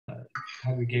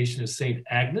Congregation of St.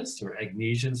 Agnes, or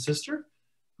Agnesian Sister,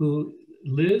 who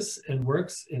lives and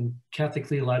works in Catholic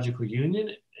Theological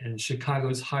Union in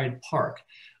Chicago's Hyde Park.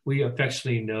 We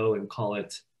affectionately know and call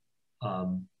it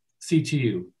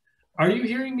CTU. Are you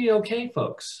hearing me okay,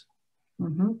 folks?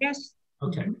 Mm-hmm. Yes.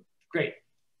 Okay, great.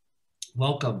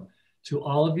 Welcome to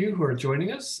all of you who are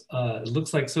joining us. It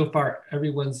looks like so far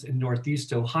everyone's in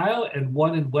Northeast Ohio and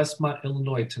one in Westmont,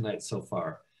 Illinois tonight so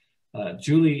far.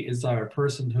 Julie is our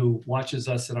person who watches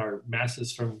us in our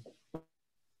masses from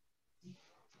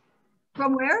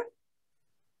where?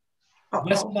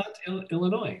 Westmont,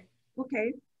 Illinois.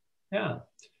 Okay. Yeah.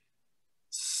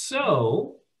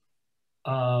 So,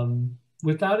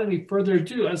 without any further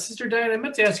ado, Sister Diane, I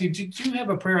meant to ask you, do you have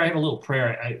a prayer? I have a little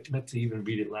prayer. I meant to even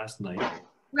read it last night.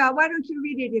 Well, why don't you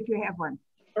read it if you have one?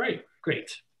 All right,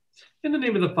 great. In the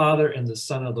name of the Father, and the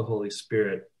Son, and of the Holy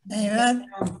Spirit. Amen.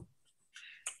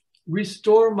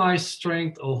 Restore my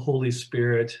strength, O Holy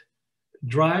Spirit.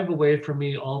 Drive away from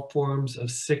me all forms of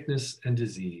sickness and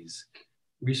disease.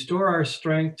 Restore our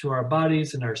strength to our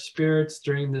bodies and our spirits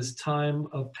during this time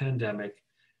of pandemic,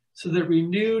 so that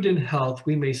renewed in health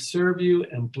we may serve you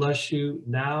and bless you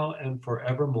now and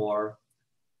forevermore.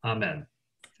 Amen.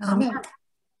 Amen.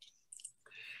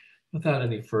 Without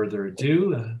any further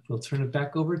ado, we'll turn it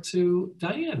back over to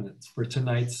Diane for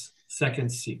tonight's second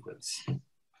sequence.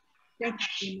 Thank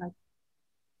you very much.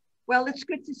 Well, it's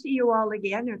good to see you all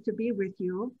again, or to be with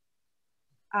you.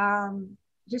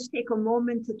 Just take a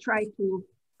moment to try to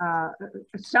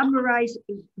summarize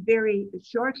very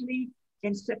shortly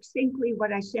and succinctly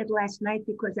what I said last night,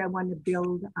 because I want to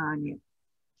build on it.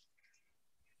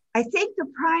 I think the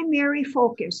primary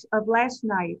focus of last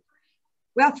night,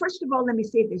 well, first of all, let me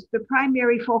say this. The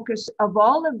primary focus of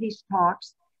all of these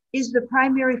talks is the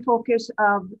primary focus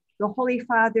of the Holy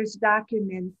Father's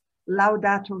document,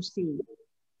 Laudato Si.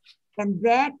 And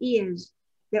that is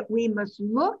that we must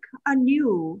look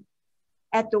anew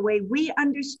at the way we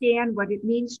understand what it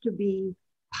means to be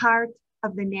part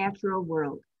of the natural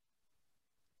world.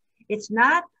 It's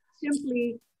not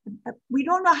simply, we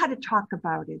don't know how to talk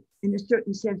about it in a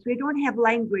certain sense. We don't have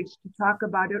language to talk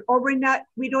about it, or we're not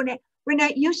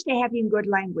used to having good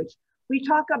language. We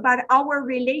talk about our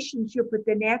relationship with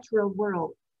the natural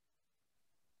world.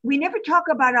 We never talk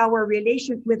about our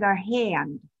relation with our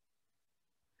hand.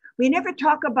 We never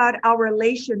talk about our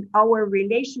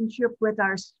relationship with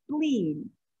our spleen.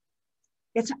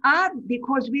 It's odd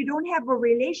because we don't have a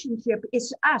relationship.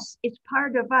 It's us. It's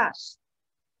part of us.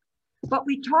 But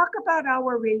we talk about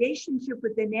our relationship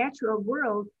with the natural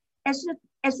world as if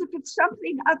it's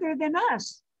something other than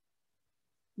us.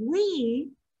 We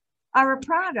are a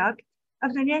product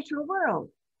of the natural world.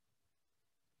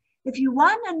 If you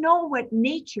want to know what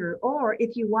nature, or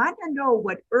if you want to know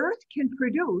what Earth can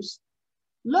produce,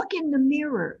 look in the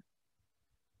mirror.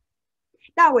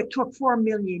 Now, it took 4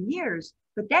 million years,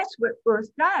 but that's what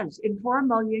Earth does in 4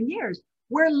 million years.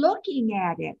 We're looking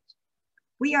at it.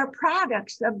 We are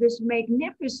products of this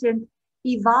magnificent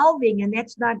evolving, and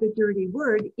that's not a dirty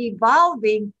word,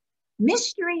 evolving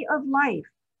mystery of life.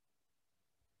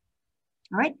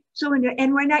 All right. So,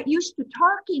 and we're not used to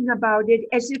talking about it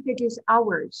as if it is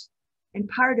ours and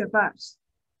part of us.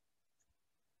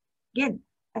 Again,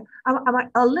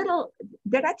 a little,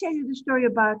 did I tell you the story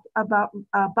about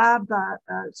Bob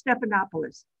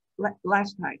Stephanopoulos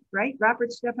last night, right? Robert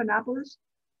Stephanopoulos,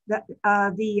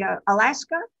 the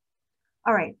Alaska.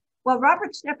 All right. Well,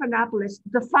 Robert Stephanopoulos,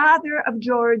 the father of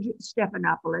George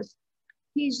Stephanopoulos,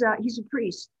 he's a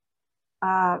priest,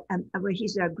 and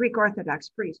he's a Greek Orthodox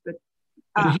priest, but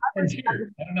he's from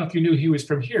here. I don't know if you knew he was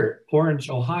from here, Orange,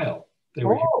 Ohio. They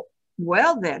were here.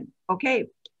 Well then, okay.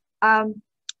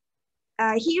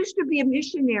 He used to be a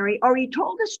missionary, or he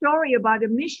told a story about a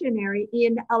missionary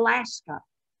in Alaska.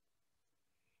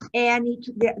 And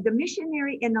the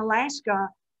missionary in Alaska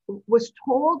was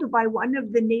told by one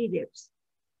of the natives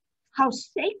how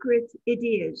sacred it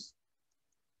is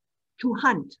to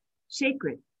hunt,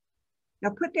 sacred.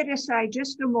 Now put that aside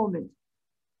just a moment.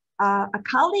 A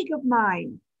colleague of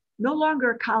mine, no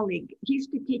longer a colleague, he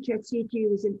used to teach at CTU, he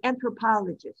was an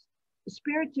anthropologist, a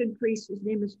Spiritan priest, his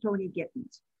name is Tony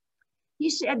Gittins. He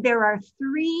said there are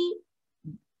 3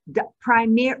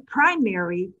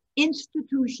 primary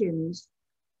institutions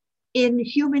in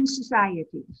human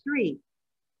society, 3.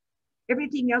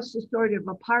 Everything else is sort of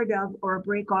a part of or a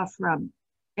break off from.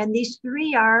 And these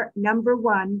 3 are, number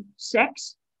 1,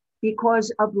 sex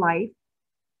because of life,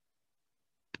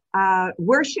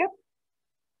 worship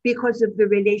because of the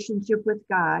relationship with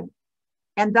God,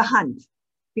 and the hunt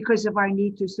because of our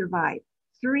need to survive.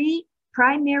 3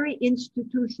 primary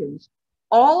institutions,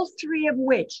 all 3 of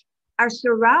which are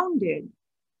surrounded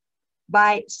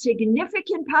by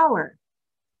significant power.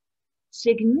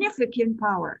 Significant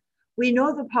power. We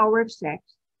know the power of sex.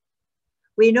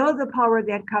 We know the power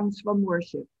that comes from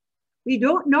worship. We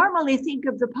don't normally think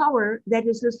of the power that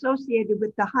is associated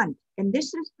with the hunt. And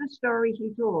this is the story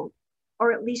he told,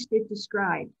 or at least it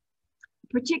described. A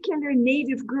particular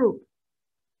native group,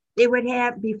 they would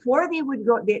have, before they would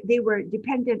go, they were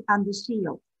dependent on the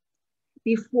seal.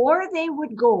 Before they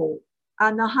would go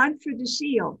on the hunt for the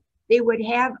seal, they would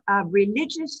have a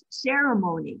religious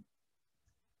ceremony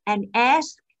and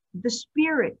ask the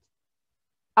spirit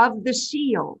of the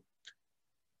seal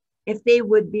if they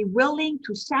would be willing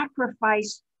to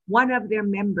sacrifice one of their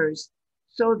members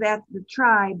so that the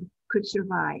tribe could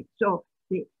survive. So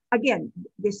again,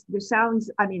 this sounds,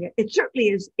 I mean, it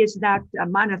certainly is not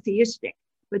monotheistic,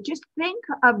 but just think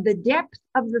of the depth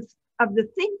of the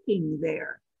thinking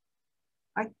there.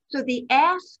 Right? So they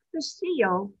asked the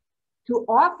seal to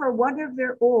offer one of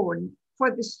their own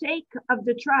for the sake of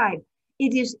the tribe.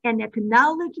 It is an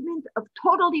acknowledgement of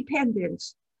total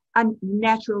dependence on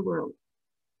natural world.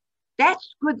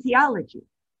 That's good theology.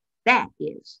 That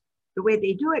is. The way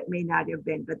they do it may not have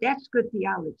been, but that's good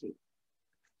theology.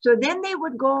 So then they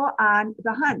would go on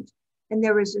the hunt, and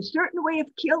there was a certain way of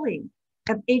killing.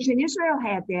 Ancient Israel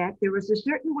had that. There was a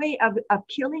certain way of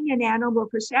killing an animal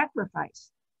for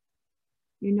sacrifice.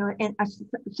 You know, and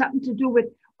something to do with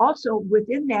also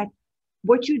within that,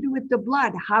 what you do with the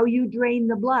blood, how you drain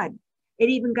the blood. It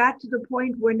even got to the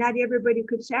point where not everybody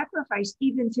could sacrifice.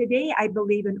 Even today, I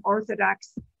believe in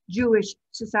Orthodox Jewish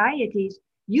societies,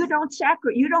 you don't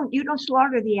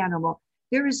slaughter the animal.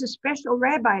 There is a special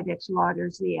rabbi that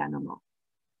slaughters the animal.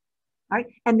 Right?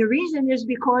 And the reason is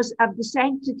because of the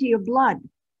sanctity of blood.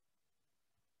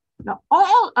 Now,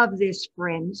 all of this,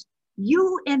 friends,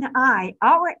 you and I,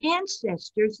 our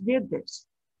ancestors did this,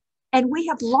 and we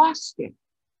have lost it.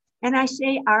 And I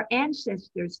say our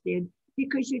ancestors did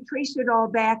because you trace it all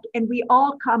back, and we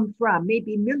all come from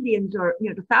maybe millions or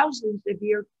thousands of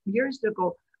years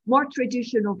ago, more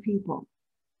traditional people.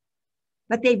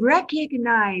 But they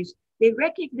recognize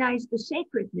the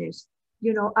sacredness,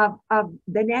 of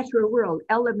the natural world,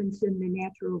 elements in the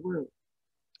natural world.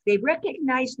 They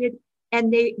recognized it,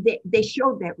 and they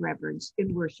showed that reverence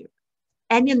in worship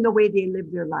and in the way they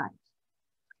live their lives.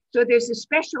 So there's a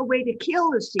special way to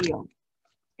kill the seal.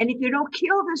 And if you don't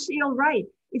kill the seal right,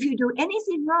 if you do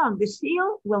anything wrong, the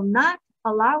seal will not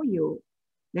allow you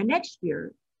the next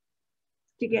year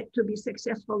to be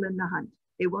successful in the hunt.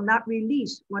 They will not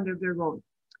release one of their own.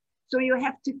 So you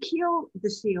have to kill the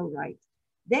seal right.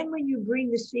 Then when you bring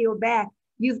the seal back,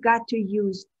 you've got to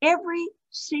use every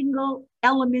single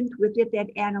element within that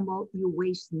animal. You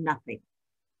waste nothing.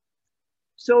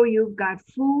 So you've got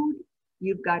food,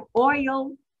 you've got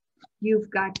oil, you've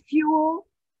got fuel.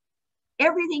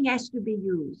 Everything has to be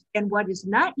used. And what is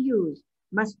not used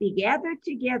must be gathered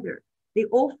together. The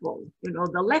offal,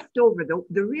 the leftover,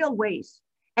 the real waste.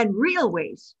 And real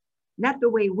waste, not the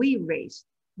way we waste,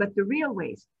 but the real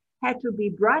waste, had to be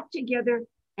brought together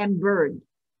and burned.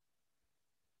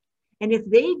 And if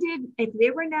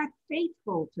they were not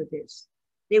faithful to this,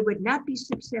 they would not be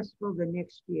successful the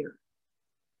next year.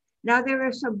 Now, there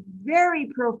are some very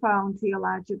profound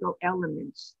theological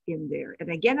elements in there. And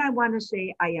again, I want to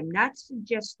say, I am not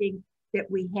suggesting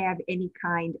that we have any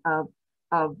kind of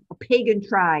a pagan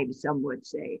tribe, some would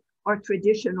say, or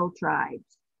traditional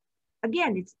tribes.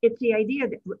 Again, it's the idea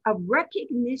of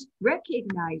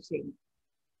recognizing.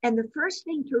 And the first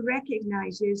thing to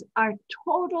recognize is our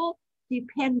total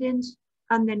dependence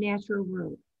on the natural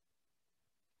world.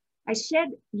 I said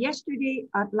yesterday,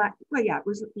 it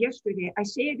was yesterday, I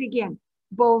say it again,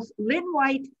 both Lynn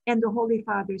White and the Holy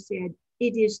Father said,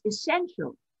 it is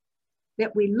essential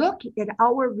that we look at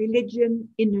our religion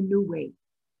in a new way.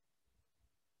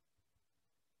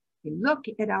 We look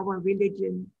at our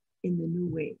religion in a new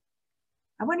way.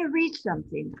 I want to read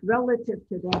something relative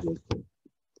to that issue.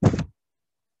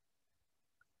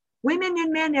 Women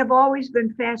and men have always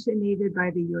been fascinated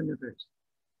by the universe.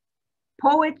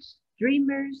 Poets,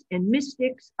 dreamers, and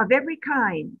mystics of every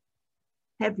kind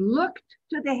have looked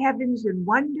to the heavens in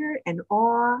wonder and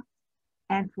awe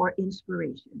and for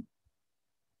inspiration.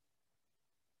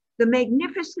 The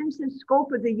magnificence and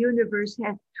scope of the universe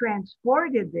has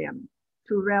transported them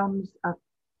to realms of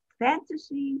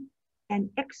fantasy and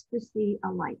ecstasy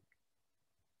alike.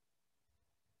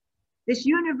 This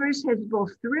universe has both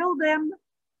thrilled them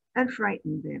and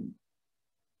frightened them.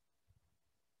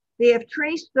 They have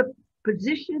traced the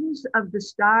positions of the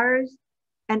stars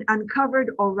and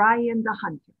uncovered Orion the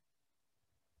hunter.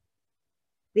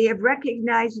 They have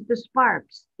recognized the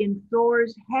sparks in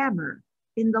Thor's hammer,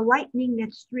 in the lightning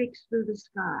that streaks through the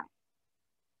sky.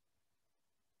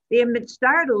 They have been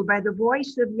startled by the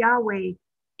voice of Yahweh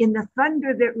in the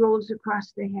thunder that rolls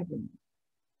across the heavens.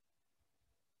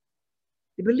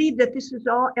 They believe that this is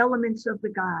all elements of the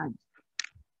gods.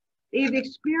 They have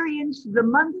experienced the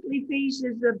monthly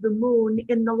phases of the moon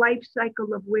in the life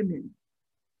cycle of women.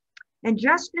 And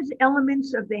just as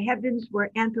elements of the heavens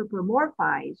were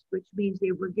anthropomorphized, which means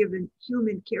they were given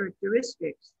human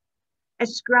characteristics,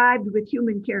 ascribed with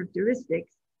human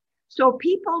characteristics, so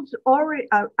people's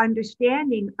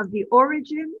understanding of the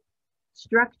origin,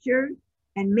 structure,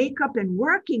 and makeup and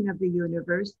working of the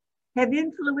universe have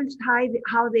influenced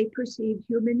how they perceive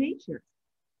human nature,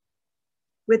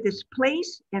 with its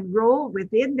place and role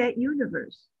within that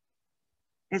universe,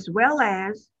 as well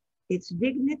as its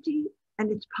dignity and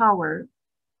its power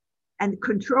and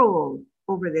control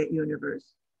over that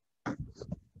universe.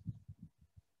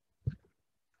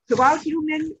 Throughout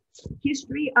human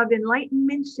history of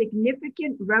enlightenment,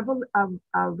 significant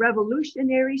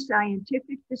revolutionary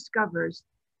scientific discoveries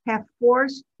have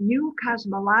forced new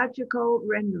cosmological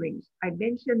renderings. I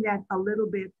mentioned that a little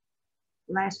bit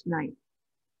last night.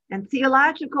 And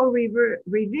theological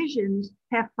revisions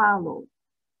have followed.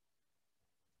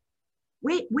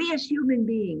 We as human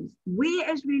beings, we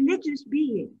as religious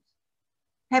beings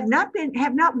have not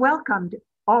welcomed,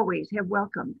 always have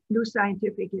welcomed new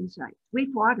scientific insights.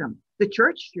 We fought them. The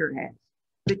church sure has.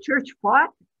 The church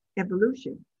fought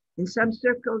evolution. In some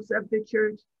circles of the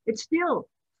church, it still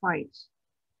fights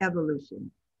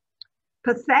evolution.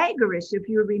 Pythagoras, if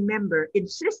you remember,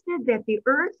 insisted that the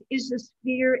earth is a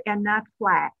sphere and not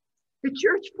flat. The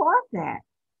church fought that.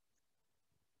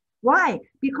 Why?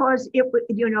 Because it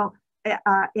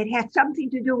had something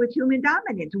to do with human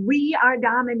dominance. We are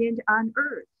dominant on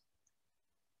earth.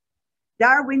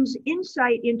 Darwin's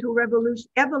insight into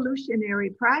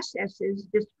evolutionary processes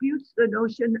disputes the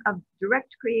notion of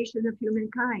direct creation of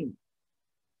humankind.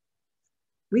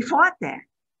 We fought that.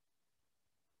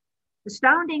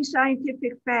 Astounding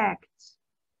scientific facts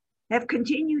have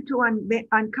continued to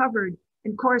uncovered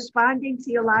and corresponding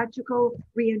theological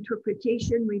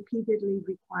reinterpretation repeatedly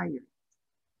required.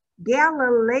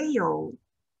 Galileo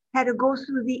had to go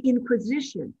through the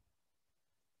Inquisition.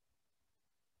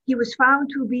 He was found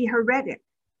to be heretic,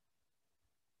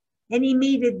 and he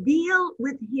made a deal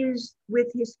with the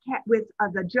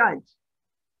judge.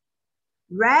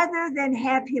 Rather than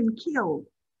have him killed,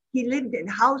 he lived in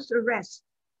house arrest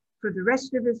for the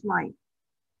rest of his life.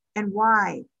 And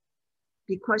why?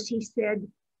 Because he said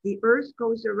the earth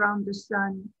goes around the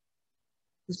sun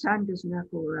does not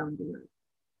go around the earth.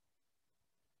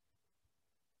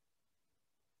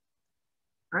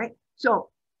 All right, so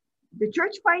the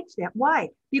church fights that. Why?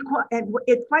 Because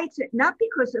it fights it not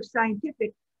because of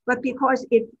scientific, but because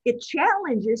it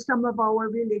challenges some of our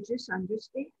religious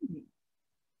understanding.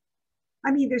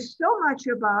 I mean, there's so much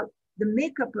about the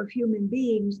makeup of human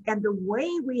beings and the way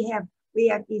we have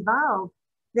evolved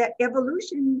that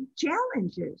evolution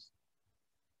challenges.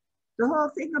 The whole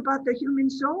thing about the human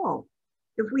soul.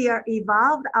 If we are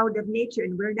evolved out of nature,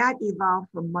 and we're not evolved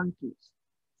from monkeys,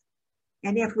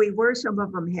 and if we were, some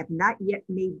of them have not yet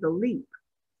made the leap.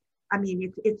 I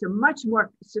mean, it's a much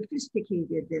more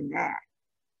sophisticated than that.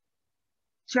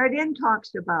 Chardin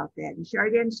talks about that, and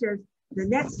Chardin says the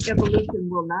next step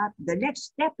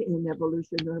in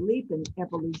evolution or leap in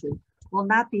evolution will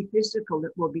not be physical,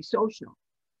 it will be social.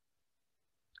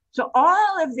 So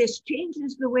all of this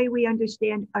changes the way we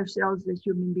understand ourselves as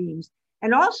human beings,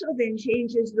 and also then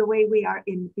changes the way we are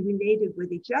related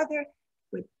with each other,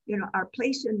 with our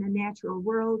place in the natural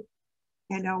world,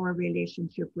 and our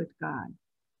relationship with God.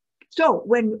 So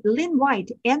when Lynn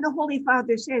White and the Holy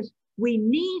Father says we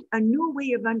need a new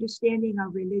way of understanding our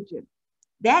religion,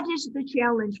 that is the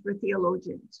challenge for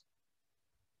theologians.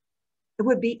 It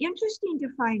would be interesting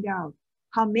to find out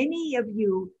how many of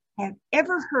you have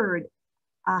ever heard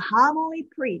a homily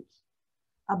preached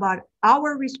about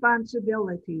our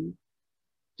responsibility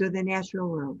to the natural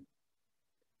world.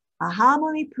 A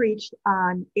homily preached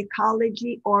on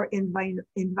ecology or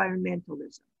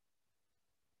environmentalism.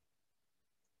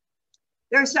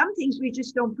 There are some things we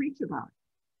just don't preach about.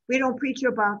 We don't preach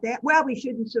about that. Well, we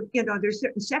shouldn't, there's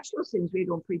certain sexual sins we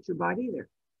don't preach about either.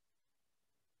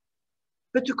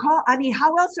 But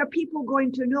how else are people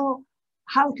going to know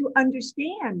how to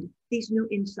understand these new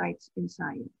insights in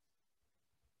science?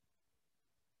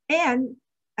 And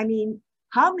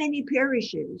how many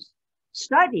parishes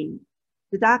study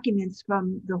the documents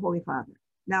from the Holy Father?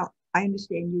 Now, I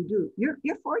understand you do.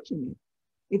 You're fortunate.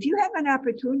 If you have an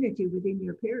opportunity within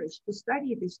your parish to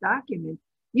study this document,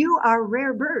 you are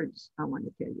rare birds, I want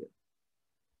to tell you.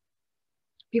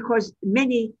 Because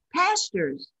many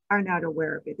pastors are not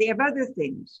aware of it. They have other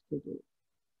things to do.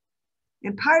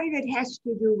 And part of it has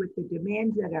to do with the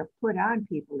demands that are put on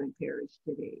people in Parish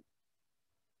today.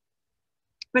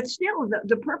 But still,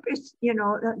 the purpose,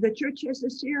 the church has a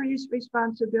serious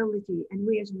responsibility, and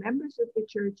we as members of the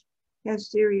church have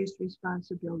serious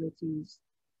responsibilities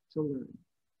to learn.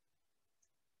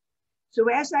 So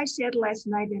as I said last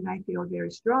night, and I feel very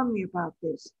strongly about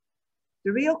this,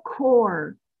 the real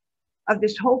core of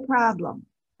this whole problem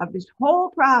that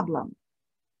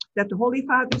the Holy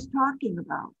Father is talking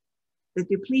about, the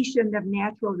depletion of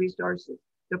natural resources,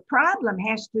 the problem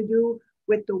has to do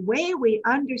with the way we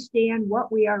understand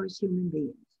what we are as human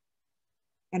beings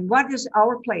and what is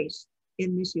our place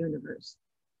in this universe.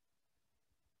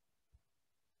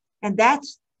 And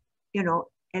that's,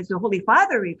 as the Holy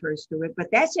Father refers to it,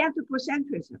 but that's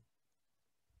anthropocentrism.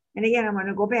 And again, I want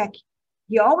to go back.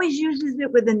 He always uses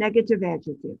it with a negative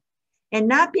adjective. And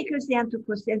not because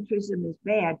anthropocentrism is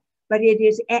bad, but it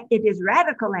is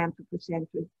radical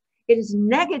anthropocentrism. It is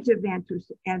negative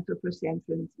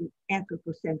anthropocentrism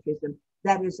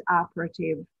that is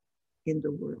operative in the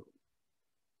world.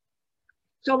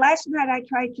 So last night I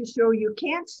tried to show you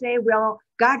can't say, well,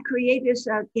 God created us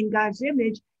in God's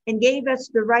image and gave us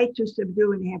the right to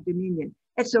subdue and have dominion.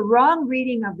 It's a wrong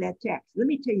reading of that text. Let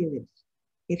me tell you this.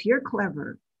 If you're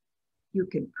clever, you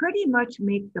can pretty much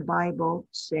make the Bible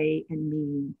say and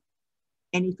mean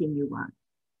anything you want.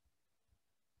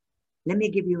 Let me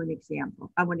give you an example.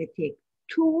 I want to take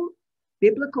two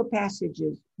biblical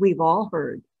passages we've all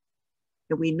heard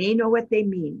that we may know what they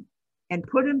mean and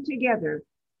put them together,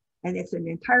 and it's an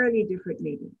entirely different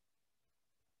meaning.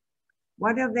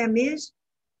 One of them is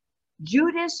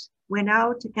Judas went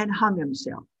out and hung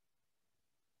himself.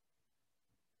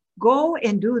 Go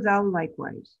and do thou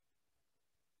likewise.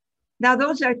 Now,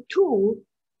 those are two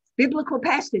biblical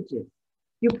passages.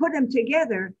 You put them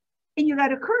together and you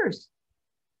got a curse.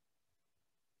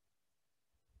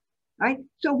 Right?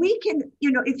 So we can,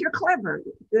 if you're clever,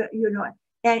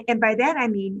 and by that I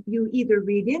mean you either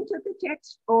read into the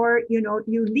text or, you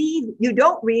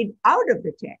don't read out of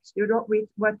the text. You don't read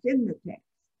what's in the text.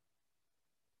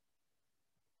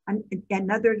 And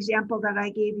another example that I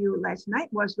gave you last night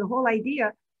was the whole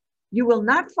idea. You will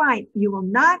not find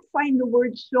the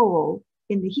word soul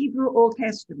in the Hebrew Old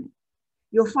Testament.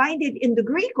 You'll find it in the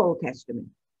Greek Old Testament,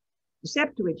 the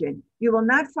Septuagint. You will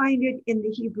not find it in the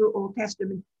Hebrew Old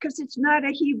Testament because it's not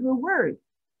a Hebrew word,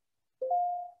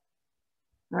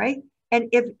 right? And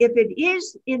if it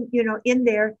is in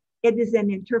there, it is an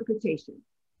interpretation.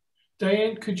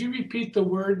 Diane, could you repeat the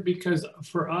word, because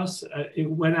for us it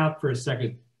went out for a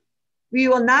second. We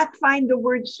will not find the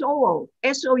word soul,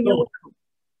 S-O-U-L,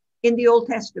 in the Old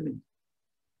Testament.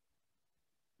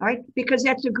 All right, because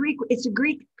it's a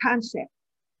Greek concept.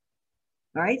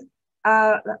 All right.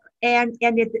 And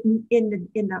it, in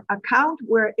the account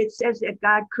where it says that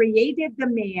God created the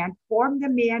man, formed the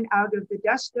man out of the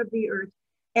dust of the earth,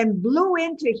 and blew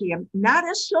into him, not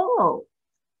a soul,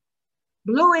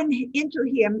 blew into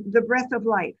him the breath of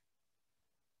life.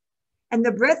 And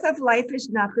the breath of life is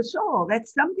not the soul.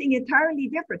 That's something entirely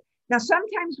different. Now,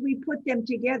 sometimes we put them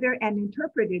together and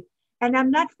interpret it, and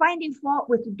I'm not finding fault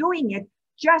with doing it.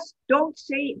 Just don't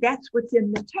say that's what's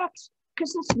in the text,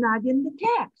 because it's not in the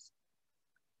text.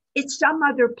 It's some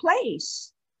other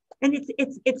place, and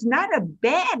it's not a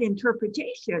bad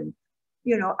interpretation,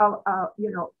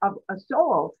 of a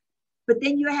soul. But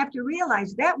then you have to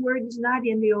realize that word is not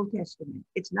in the Old Testament.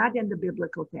 It's not in the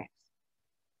biblical text.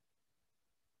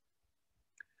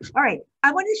 All right,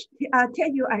 I want to tell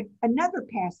you another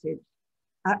passage,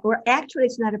 or actually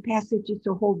it's not a passage, it's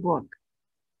a whole book,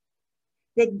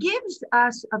 that gives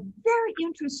us a very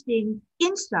interesting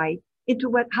insight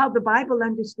into how the Bible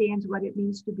understands what it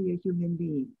means to be a human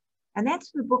being. And that's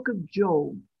the book of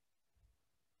Job.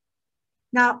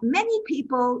 Now, many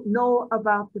people know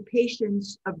about the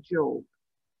patience of Job.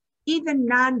 Even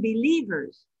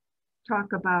non-believers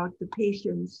talk about the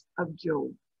patience of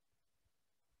Job.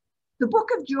 The book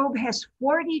of Job has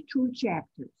 42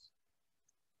 chapters.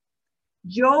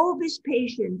 Job is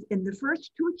patient in the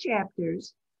first 2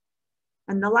 chapters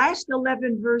and the last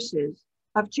 11 verses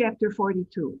of chapter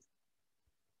 42.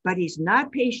 But he's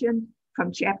not patient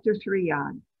from chapter 3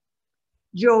 on.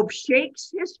 Job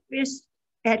shakes his fist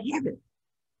at heaven.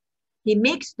 He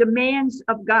makes demands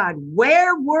of God.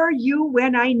 Where were you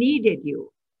when I needed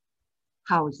you?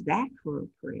 How's that for a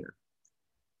prayer?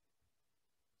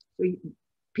 So,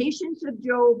 patience of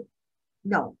Job?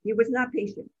 No, he was not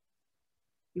patient.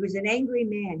 He was an angry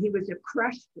man. He was a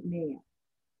crushed man.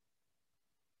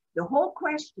 The whole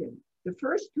question, the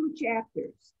first 2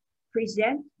 chapters,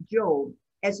 present Job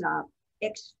as an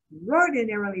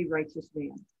extraordinarily righteous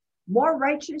man, more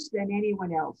righteous than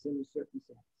anyone else in the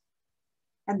circumstance.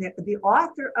 And the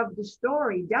author of the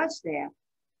story does that.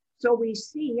 So we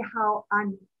see how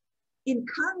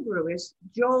incongruous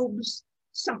Job's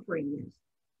suffering is,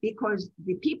 because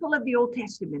the people of the Old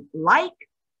Testament, like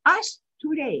us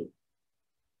today,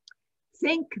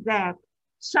 think that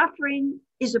suffering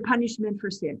is a punishment for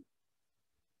sin.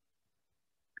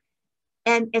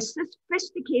 And as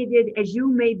sophisticated as you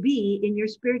may be in your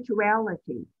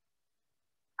spirituality,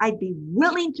 I'd be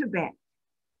willing to bet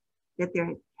that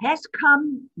there has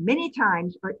come many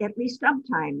times, or at least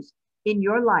sometimes in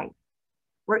your life,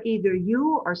 where either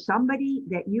you or somebody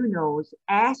that you know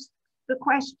asks the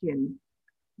question,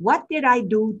 what did I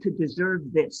do to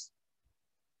deserve this?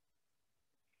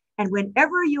 And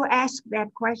whenever you ask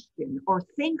that question or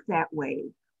think that way,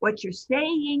 what you're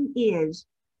saying is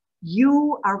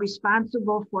you are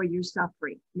responsible for your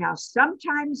suffering. Now,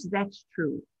 sometimes that's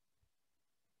true.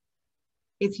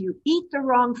 If you eat the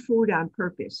wrong food on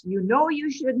purpose, you know you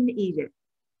shouldn't eat it.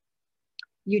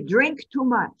 You drink too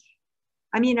much.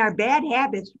 I mean, our bad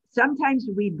habits, sometimes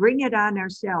we bring it on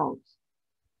ourselves,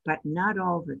 but not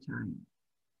all the time.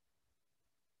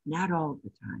 Not all the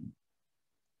time.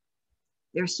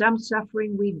 There's some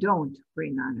suffering we don't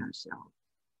bring on ourselves.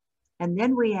 And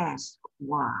then we ask,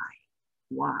 why?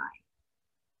 Why?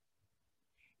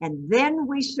 And then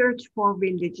we search for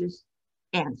religious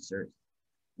answers.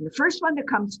 And the first one that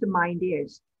comes to mind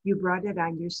is, you brought it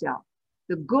on yourself.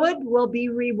 The good will be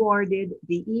rewarded,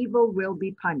 the evil will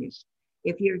be punished.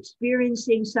 If you're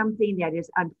experiencing something that is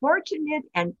unfortunate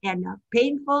and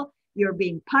painful, you're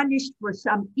being punished for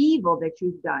some evil that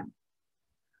you've done.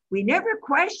 We never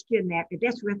question that.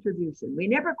 That's retribution. We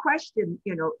never question,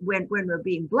 when we're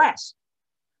being blessed,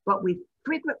 but we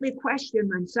frequently question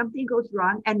when something goes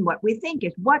wrong, and what we think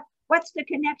is, what's the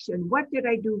connection? What did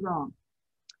I do wrong?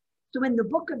 So in the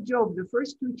book of Job, the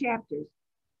first 2 chapters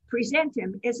present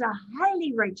him as a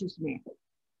highly righteous man,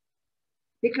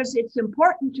 because it's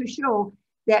important to show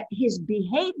that his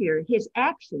behavior, his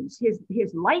actions,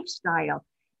 his lifestyle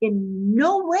in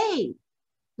no way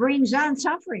brings on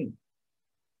suffering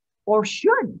or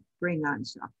should bring on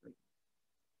suffering.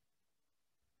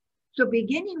 So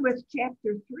beginning with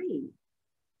chapter 3,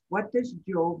 what does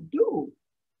Job do?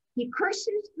 He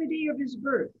curses the day of his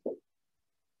birth.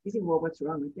 You think, well, what's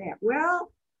wrong with that?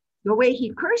 Well, the way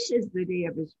he curses the day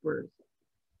of his birth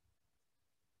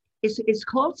is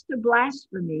close to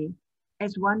blasphemy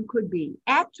as one could be.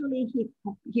 Actually,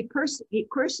 he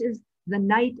curses the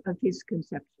night of his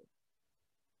conception.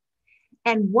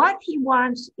 And what he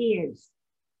wants is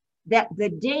that the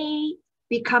day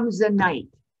becomes the night.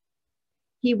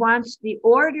 He wants the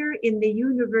order in the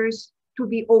universe to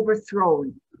be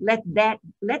overthrown. Let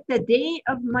the day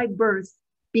of my birth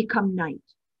become night.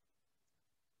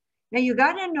 Now you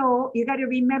got to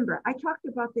remember, I talked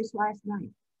about this last night.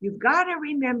 You've got to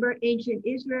remember ancient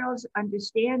Israel's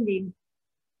understanding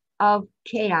of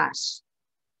chaos,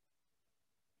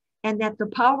 and that the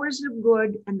powers of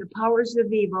good and the powers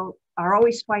of evil are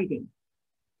always fighting.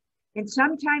 And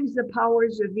sometimes the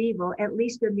powers of evil, at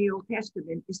least in the Old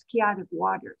Testament, is chaotic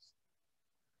waters.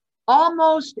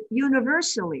 Almost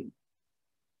universally,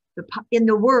 in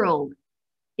the world,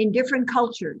 in different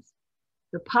cultures,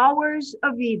 the powers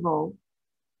of evil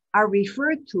are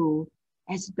referred to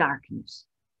as darkness.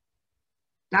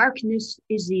 Darkness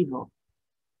is evil.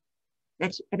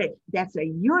 That's a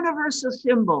universal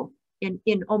symbol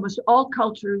in almost all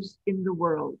cultures in the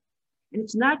world. And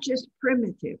it's not just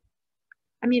primitive.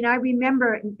 I mean, I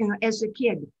remember as a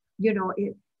kid, in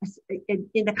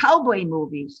the cowboy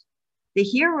movies, the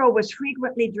hero was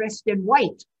frequently dressed in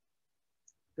white,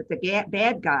 but the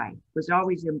bad guy was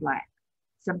always in black.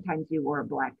 Sometimes he wore a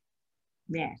black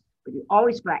mask, but he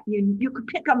always black. You could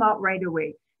pick him out right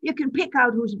away. You can pick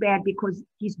out who's bad because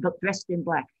he's dressed in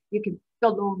black. The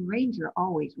Lone Ranger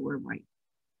always wore white,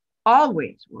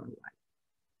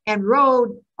 and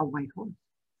rode a white horse.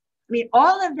 I mean,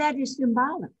 all of that is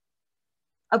symbolic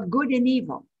of good and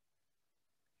evil.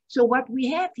 So what we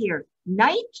have here,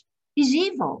 night is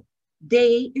evil,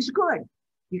 day is good.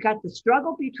 You got the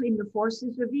struggle between the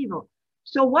forces of evil.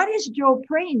 So what is Job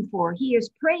praying for? He is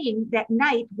praying that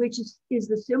night, which is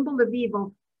the symbol of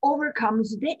evil,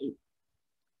 overcomes day.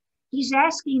 He's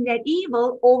asking that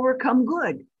evil overcome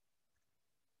good.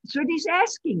 That's what he's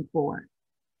asking for.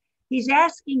 He's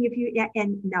asking if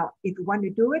you want to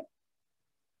do it,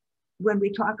 when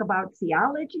we talk about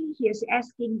theology, he is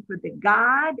asking for the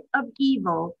God of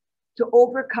evil to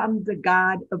overcome the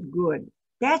God of good.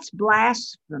 That's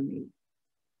blasphemy.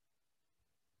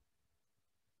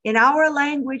 In our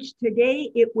language today,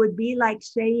 it would be like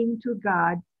saying to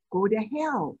God, go to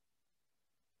hell.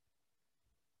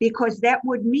 Because that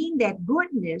would mean that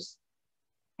goodness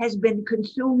has been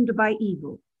consumed by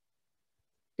evil.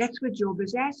 That's what Job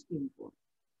is asking for.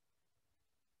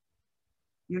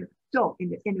 So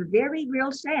in a very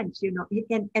real sense,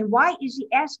 and why is he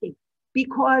asking?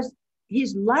 Because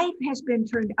his life has been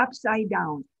turned upside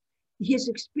down. His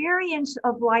experience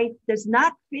of life does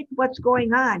not fit what's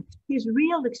going on, his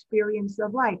real experience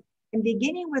of life. And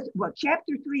beginning with, well,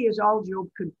 chapter 3 is all Job,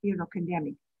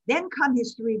 condemning. Then come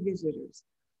his 3 visitors.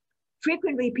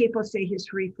 Frequently people say his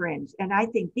 3 friends. And I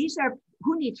think these are,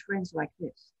 who needs friends like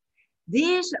this?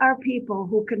 These are people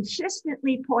who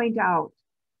consistently point out,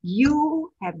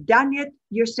 you have done it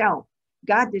yourself.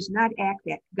 God does not act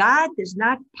that. God does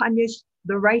not punish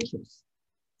the righteous.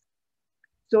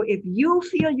 So if you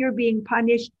feel you're being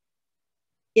punished,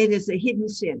 it is a hidden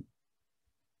sin.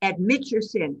 Admit your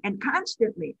sin. And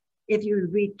constantly, if you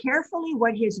read carefully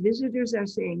what his visitors are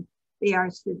saying, they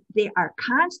are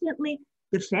constantly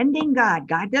defending God.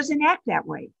 God doesn't act that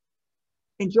way.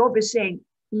 And Job is saying,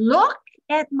 look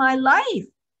at my life.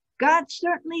 God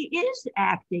certainly is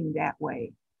acting that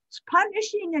way. It's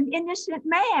punishing an innocent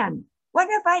man. What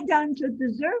have I done to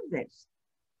deserve this?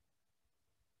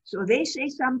 So they say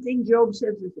something, Job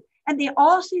says this, and they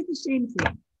all say the same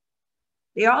thing.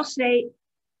 They all say,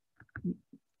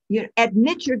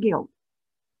 admit your guilt.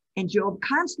 And Job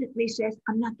constantly says,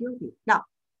 I'm not guilty. Now,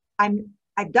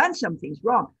 I've done some things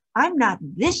wrong. I'm not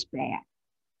this bad.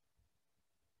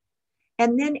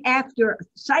 And then after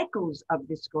cycles of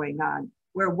this going on,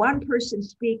 where one person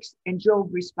speaks and Job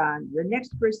responds, the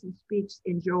next person speaks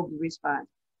and Job responds,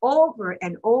 over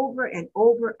and over and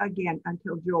over again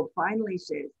until Job finally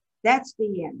says, that's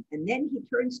the end. And then he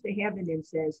turns to heaven and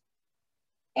says,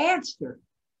 answer,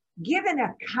 give an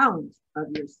account of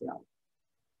yourself.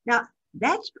 Now,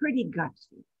 that's pretty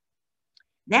gutsy.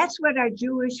 That's what our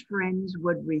Jewish friends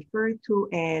would refer to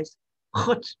as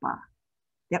chutzpah,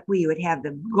 that we would have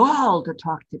the gall to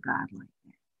talk to God like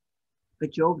that.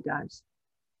 But Job does.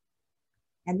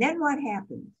 And then what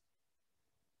happens?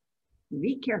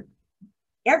 Be careful.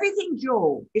 Everything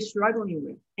Job is struggling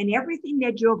with and everything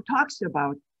that Job talks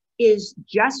about is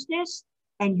justice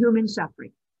and human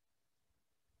suffering.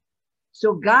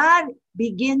 So God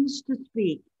begins to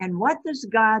speak. And what does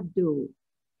God do?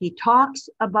 He talks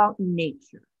about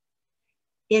nature.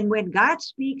 And when God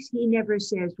speaks, he never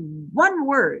says one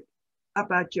word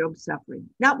about Job's suffering.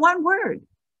 Not one word.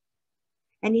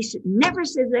 And he never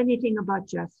says anything about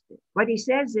justice. What he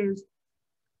says is,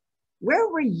 where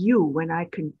were you when I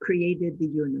created the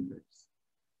universe?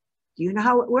 Do you know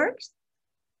how it works?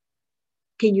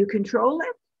 Can you control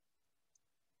it?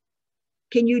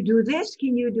 Can you do this?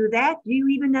 Can you do that? Do you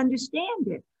even understand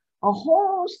it? A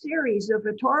whole series of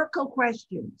rhetorical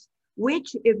questions,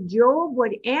 which if Job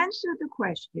would answer the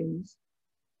questions,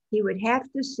 he would have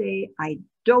to say, I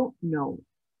don't know,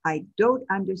 I don't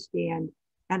understand,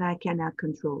 and I cannot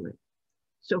control it.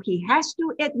 So he has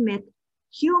to admit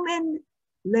human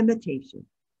limitation.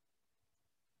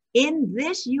 In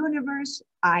this universe,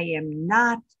 I am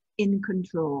not in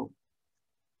control.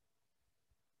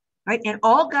 Right? And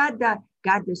all God does,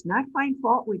 God does not find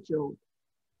fault with Job.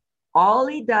 All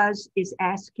he does is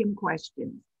ask him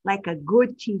questions, like a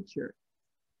good teacher.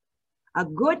 A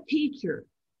good teacher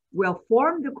will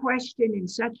form the question in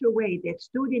such a way that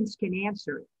students can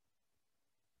answer it.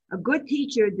 A good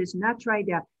teacher does not try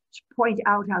to point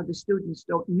out how the students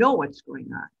don't know what's going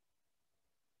on.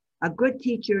 A good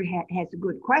teacher has a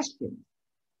good question.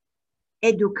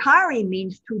 Educare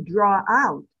means to draw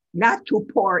out, not to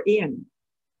pour in,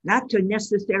 not to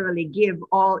necessarily give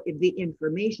all of the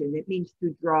information. It means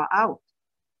to draw out.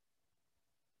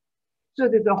 So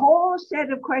there's a whole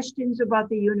set of questions about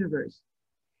the universe.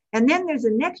 And then there's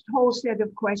a next whole set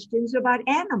of questions about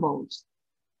animals.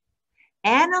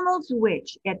 Animals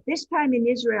which, at this time in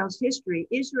Israel's history,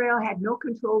 Israel had no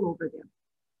control over them.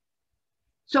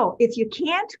 So if you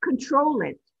can't control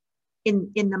it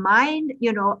in the mind,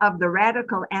 of the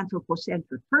radical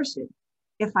anthropocentric person,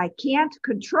 if I can't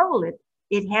control it,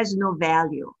 it has no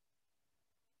value.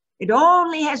 It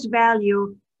only has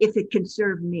value if it can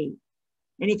serve me.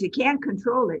 And if you can't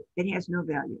control it, it has no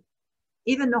value.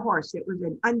 Even the horse, it was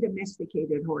an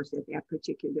undomesticated horse at that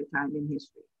particular time in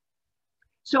history.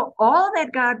 So all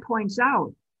that God points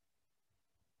out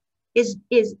is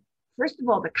first of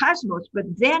all, the cosmos, but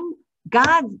then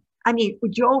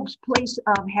Job's place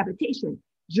of habitation,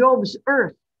 Job's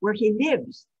earth where he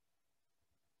lives.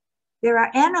 There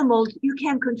are animals you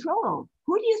can't control.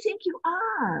 Who do you think you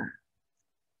are?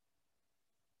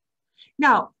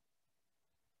 Now,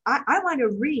 I want to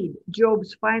read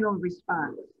Job's final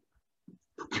response.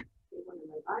 One of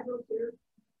my Bibles here.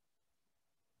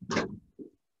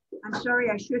 I'm sorry,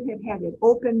 I should have had it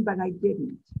open, but I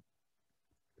didn't.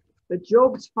 But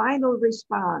Job's final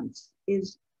response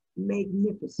is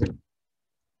magnificent.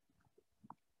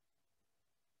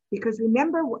 Because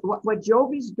remember what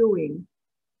Job is doing.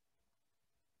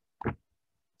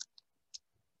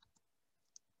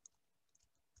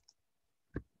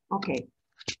 Okay,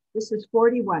 this is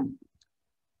 41.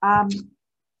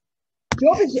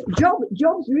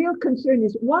 Job's real concern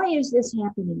is, why is this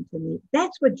happening to me?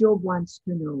 That's what Job wants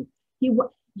to know. He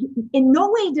in no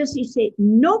way does he say,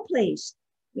 no place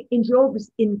in Job's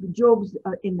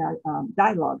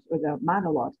dialogues or the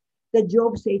monologues that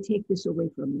Job say, take this away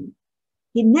from me.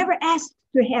 He never asked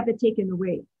to have it taken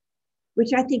away,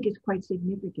 which I think is quite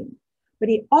significant. But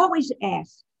he always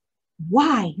asks,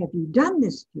 why have you done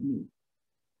this to me?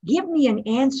 Give me an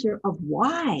answer of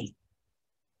why.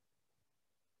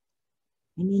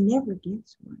 And he never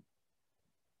gets one.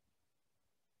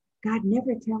 God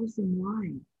never tells him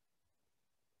why.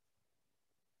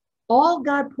 All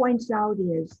God points out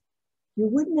is, you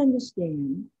wouldn't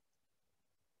understand.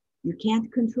 You can't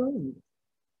control it.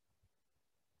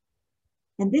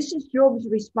 And this is Job's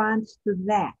response to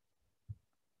that.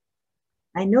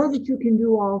 I know that you can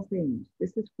do all things.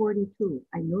 This is 42.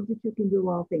 I know that you can do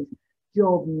all things.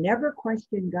 Job never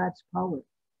questioned God's power.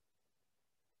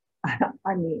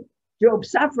 I mean,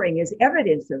 Job's suffering is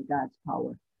evidence of God's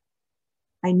power.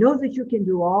 I know that you can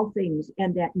do all things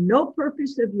and that no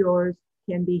purpose of yours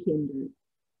can be hindered.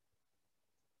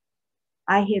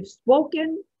 I have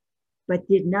spoken, but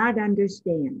did not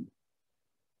understand.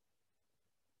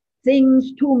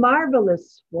 Things too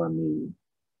marvelous for me,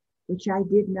 which I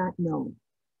did not know.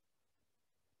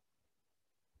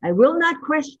 I will not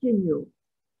question you.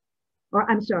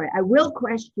 I will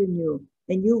question you,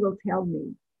 and you will tell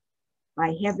me.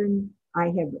 By heaven, I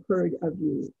have heard of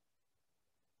you.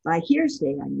 By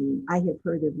hearsay, I have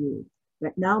heard of you.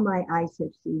 But now my eyes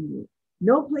have seen you.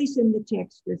 No place in the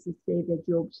text does it say that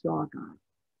Job saw God.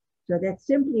 So that's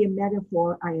simply a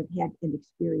metaphor. I have had an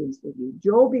experience with you.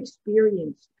 Job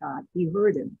experienced God. He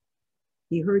heard him.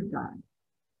 He heard God.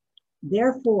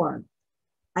 Therefore,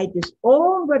 I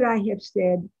disown what I have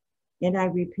said, and I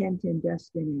repent in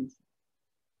dust and ashes.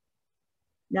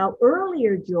 Now,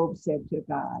 earlier, Job said to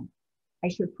God, I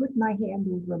should put my hand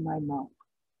over my mouth.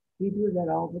 We do that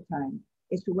all the time.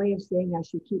 It's a way of saying I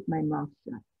should keep my mouth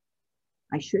shut.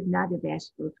 I should not have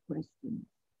asked those questions.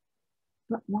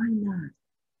 But why not?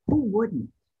 Who wouldn't?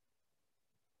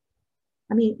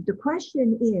 I mean, the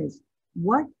question is,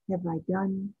 what have I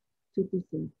done to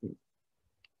deserve this?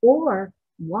 Or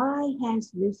why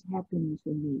has this happened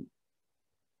to me?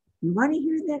 You want to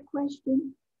hear that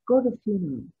question? Go to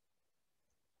funerals.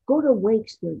 Go to wake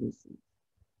services.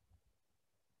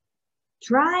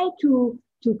 Try to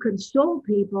console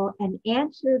people and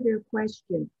answer their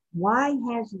question, why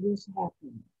has this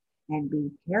happened? And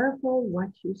be careful what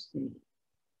you say.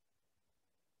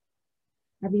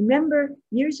 I remember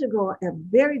years ago, a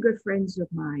very good friends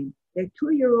of mine, their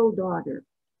 2-year-old daughter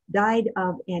died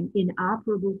of an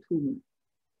inoperable tumor.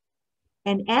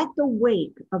 And at the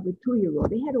wake of a 2-year-old,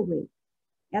 they had a wake.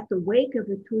 At the wake of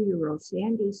a 2-year-old,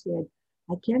 Sandy said,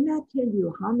 I cannot tell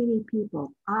you how many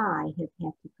people I have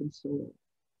had to console.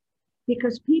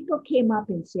 Because people came up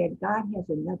and said, God has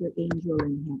another angel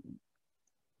in heaven.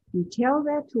 You tell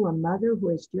that to a mother who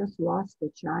has just lost a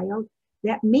child,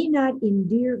 that may not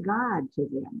endear God to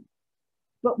them,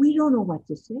 but we don't know what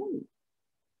to say.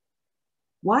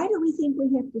 Why do we think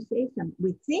we have to say something?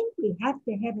 We think we have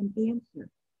to have an answer.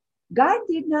 God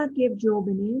did not give Job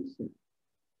an answer.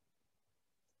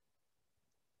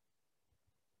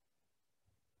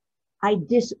 I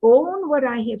disown what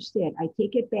I have said. I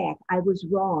take it back. I was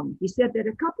wrong. He said that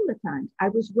a couple of times. I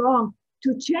was wrong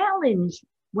to challenge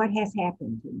what has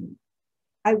happened to me.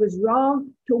 I was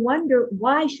wrong to wonder,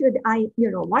 why should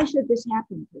this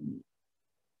happen to me?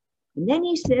 And then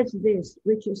he says this,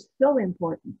 which is so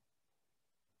important.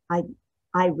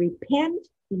 I repent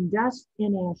in dust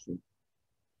and ashes.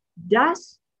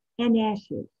 Dust and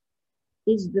ashes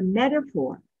is the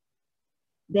metaphor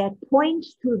that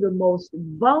points to the most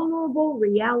vulnerable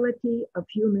reality of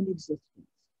human existence.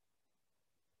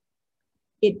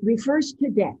 It refers to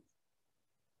death.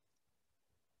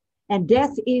 And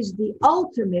death is the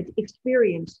ultimate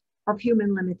experience of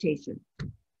human limitation.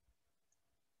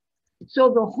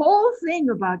 So the whole thing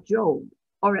about Job,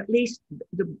 or at least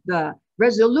the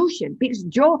resolution, because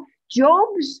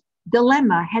Job's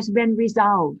dilemma has been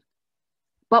resolved,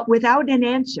 but without an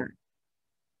answer,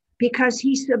 because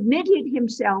he submitted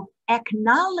himself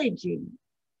acknowledging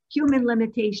human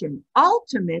limitation,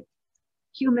 ultimate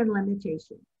human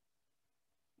limitation.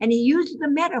 And he used the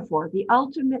metaphor, the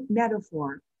ultimate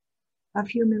metaphor of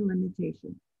human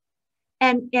limitation.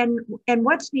 And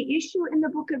what's the issue in the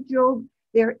book of Job?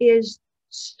 There is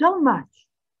so much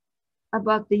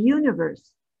about the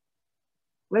universe,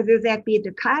 whether that be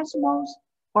the cosmos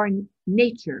or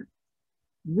nature,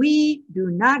 we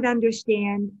do not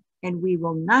understand and we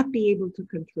will not be able to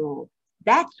control.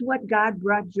 That's what God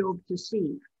brought Job to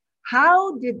see.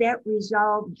 How did that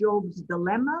resolve Job's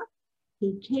dilemma?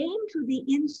 He came to the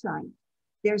insight.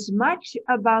 There's much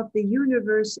about the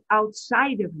universe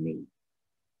outside of me.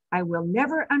 I will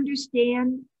never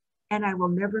understand and I will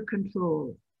never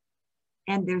control.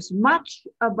 And there's much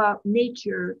about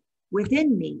nature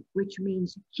within me, which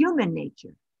means human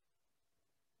nature.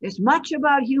 There's much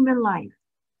about human life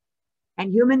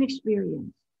and human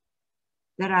experience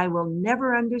that I will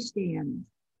never understand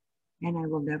and I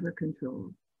will never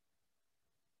control.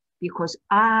 Because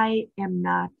I am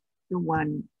not the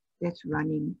one that's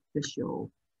running the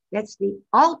show. That's the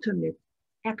ultimate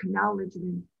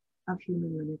acknowledgement of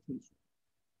human limitation.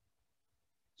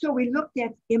 So we looked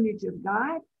at image of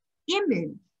God,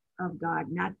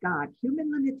 not God,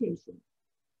 human limitation.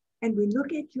 And we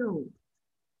look at Job.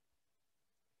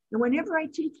 And whenever I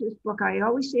teach this book, I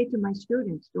always say to my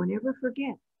students, don't ever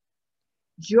forget,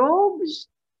 Job's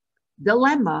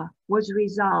dilemma was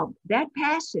resolved. That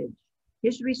passage,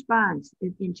 his response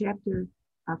in chapter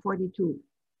 42,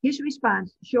 his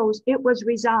response shows it was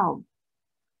resolved.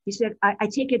 He said, I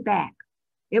take it back.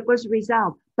 It was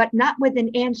resolved, but not with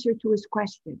an answer to his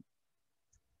question.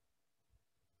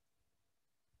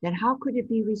 Then how could it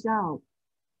be resolved?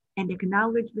 An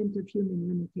acknowledgement of human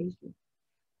limitation.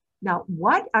 Now,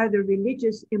 what are the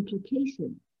religious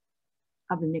implications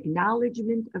of an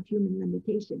acknowledgement of human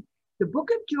limitation? The book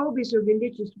of Job is a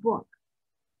religious book.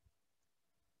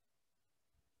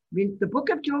 The book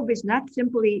of Job is not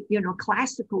simply,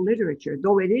 classical literature,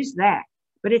 though it is that,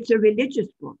 but it's a religious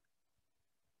book.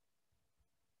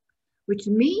 Which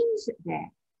means that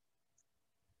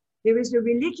there is a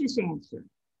religious answer.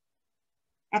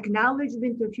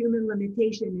 Acknowledgement of human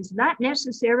limitation is not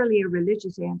necessarily a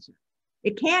religious answer.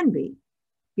 It can be,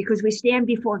 because we stand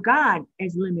before God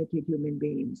as limited human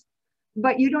beings.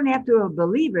 But you don't have to be a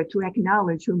believer to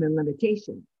acknowledge human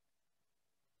limitation.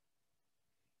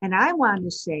 And I want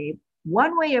to say,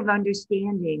 one way of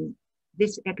understanding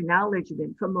this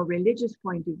acknowledgement from a religious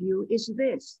point of view is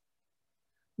this.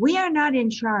 We are not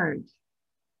in charge.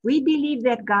 We believe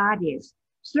that God is.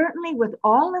 Certainly with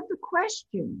all of the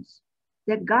questions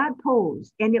that God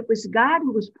posed, and it was God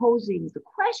who was posing the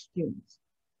questions,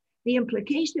 the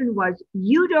implication was,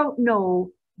 you don't know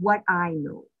what I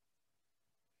know.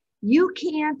 You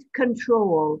can't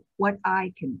control what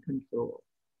I can control.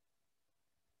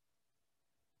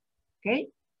 Okay?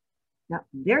 Now,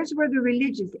 there's where the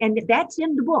religious, and that's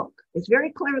in the book. It's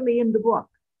very clearly in the book.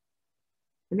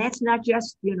 And that's not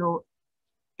just,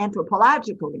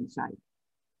 anthropological insight.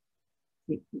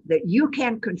 That you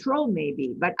can't control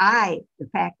maybe, but the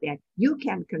fact that you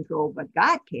can't control, but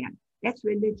God can, that's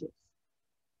religious.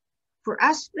 For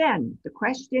us then, the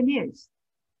question is,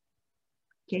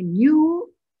 can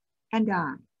you and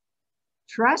I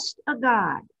trust a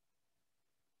God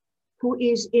who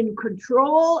is in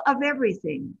control of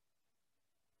everything,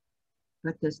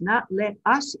 but does not let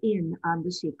us in on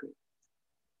the secret?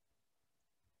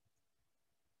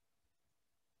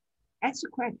 That's the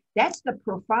question. That's the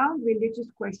profound religious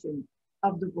question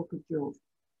of the book of Job.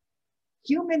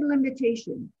 Human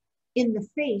limitation in the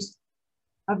face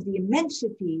of the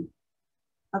immensity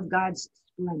of God's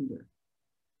splendor.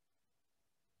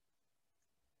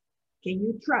 Can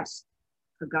you trust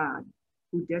a God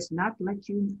who does not let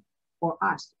you or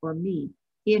us or me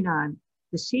in on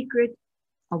the secret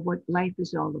of what life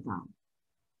is all about?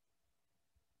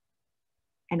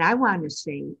 And I want to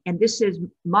say, and this is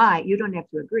you don't have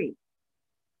to agree.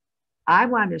 I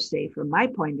want to say from my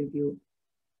point of view,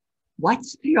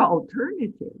 what's the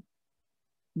alternative?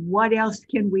 What else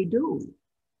can we do?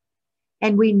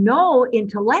 And we know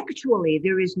intellectually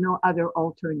there is no other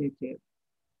alternative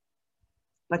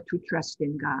but to trust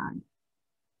in God.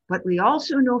 But we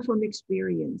also know from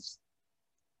experience,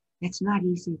 it's not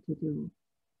easy to do.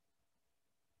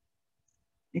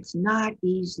 It's not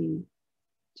easy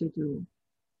to do.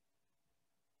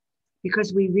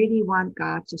 Because we really want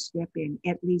God to step in.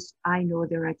 At least I know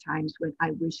there are times when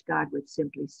I wish God would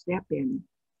simply step in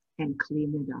and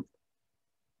clean it up.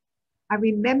 I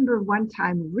remember one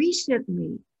time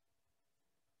recently,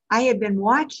 I had been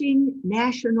watching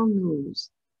national news.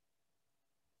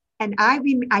 And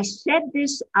I said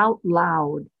this out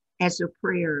loud as a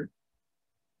prayer.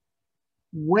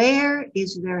 Where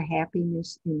is there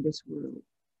happiness in this world?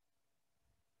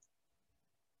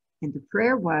 And the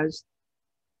prayer was,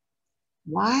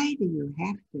 why do you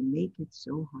have to make it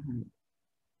so hard?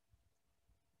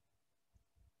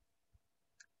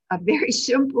 a very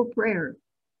simple prayer,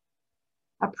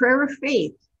 a prayer of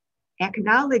faith,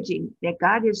 acknowledging that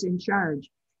God is in charge,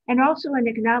 and also an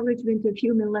acknowledgement of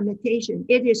human limitation.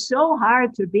 It is so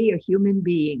hard to be a human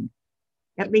being.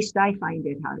 At least I find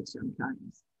it hard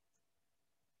sometimes.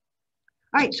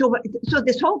 All right, so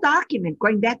this whole document,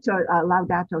 going back to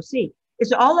Laudato Si,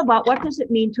 is all about what does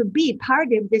it mean to be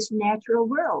part of this natural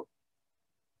world.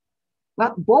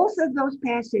 Well, both of those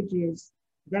passages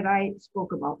that I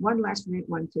spoke about, one last night,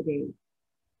 one today,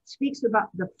 speaks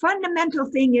about the fundamental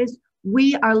thing is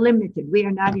we are limited. We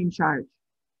are not in charge.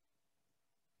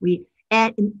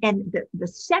 And the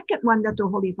second one that the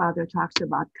Holy Father talks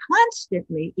about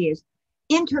constantly is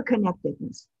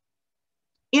interconnectedness.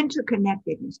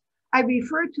 Interconnectedness. I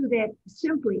refer to that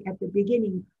simply at the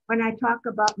beginning when I talk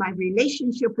about my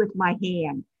relationship with my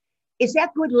hand. Is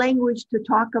that good language to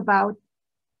talk about?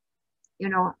 You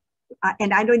know,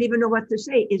 and I don't even know what to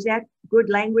say. Is that good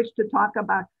language to talk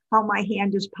about how my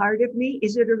hand is part of me?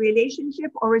 Is it a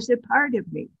relationship or is it part of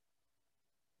me?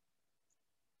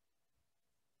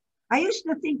 I used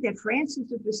to think that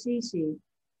Francis of Assisi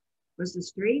was a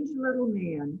strange little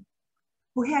man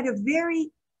who had a very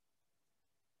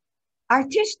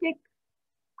artistic,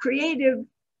 creative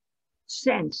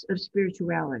sense of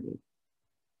spirituality.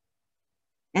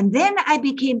 And then I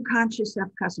became conscious of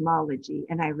cosmology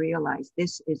and I realized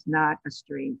this is not a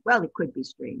strange, well, it could be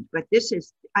strange, but this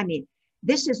is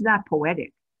not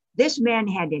poetic. This man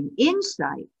had an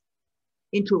insight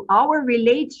into our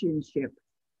relationship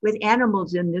with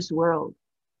animals in this world.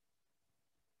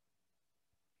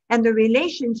 And the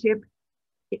relationship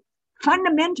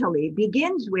fundamentally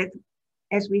begins with,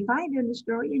 as we find in the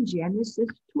story in Genesis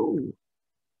 2.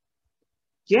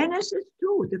 Genesis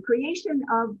 2, the creation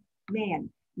of man,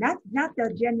 not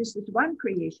the Genesis 1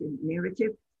 creation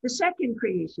narrative, the second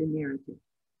creation narrative.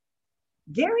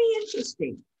 Very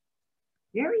interesting,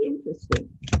 very interesting.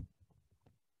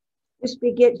 This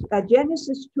begins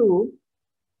Genesis 2,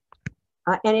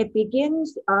 and it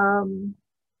begins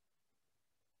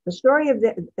the story of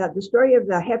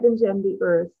the heavens and the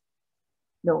earth.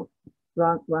 No,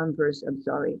 wrong verse. I'm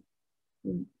sorry.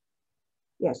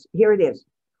 Yes, here it is.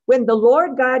 When the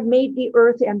Lord God made the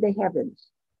earth and the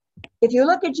heavens. If you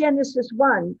look at Genesis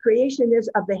 1, creation is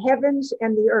of the heavens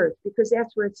and the earth, because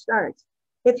that's where it starts.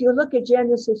 If you look at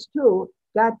Genesis 2,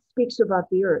 God speaks about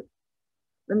the earth.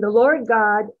 When the Lord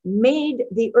God made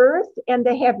the earth and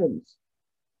the heavens,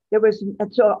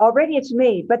 so already it's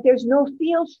made, but there's no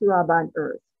field shrub on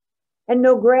earth and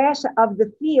no grass of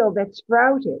the field that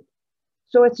sprouted.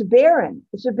 So it's barren.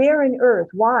 It's a barren earth.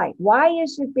 Why? Why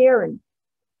is it barren?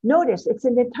 Notice it's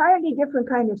an entirely different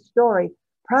kind of story,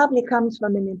 probably comes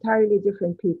from an entirely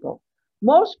different people.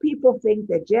 Most people think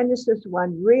that Genesis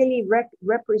 1 really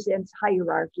represents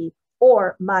hierarchy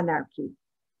or monarchy,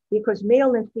 because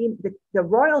male and female, the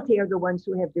royalty are the ones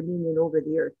who have dominion over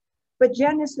the earth. But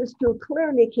Genesis 2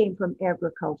 clearly came from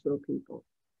agricultural people.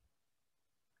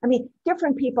 I mean,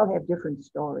 different people have different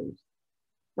stories.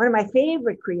 One of my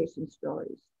favorite creation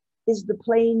stories is the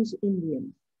Plains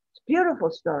Indians. It's a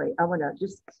beautiful story. I want to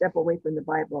just step away from the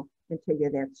Bible and tell you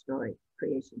that story,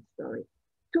 creation story.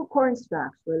 2 corn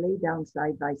stalks were laid down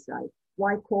side by side.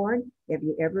 Why corn? Have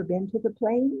you ever been to the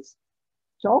plains?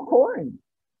 It's all corn.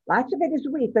 Lots of it is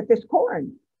wheat, but there's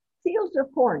corn, fields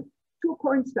of corn. 2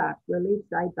 corn stalks were laid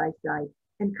side by side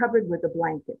and covered with a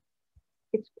blanket.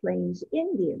 It's Plains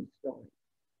Indian story.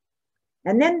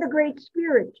 And then the Great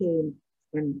Spirit came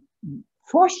and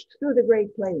pushed through the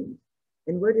Great Plains.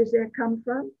 And where does that come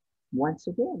from? Once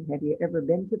again, have you ever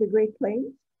been to the Great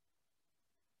Plains?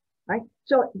 Right?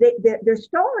 So their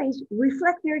stories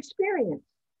reflect their experience.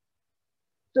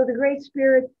 So the Great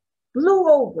Spirit blew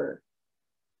over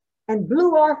and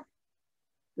blew off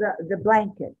the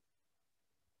blanket.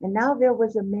 And now there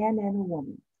was a man and a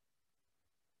woman.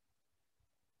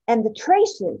 And the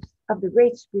traces of the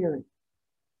Great Spirit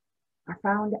are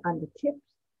found on the tips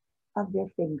of their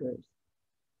fingers.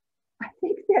 I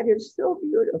think that is so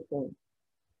beautiful.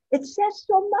 It says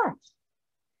so much.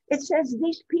 It says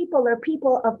these people are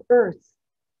people of earth.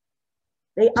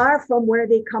 They are from where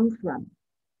they come from.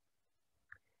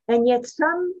 And yet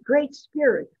some Great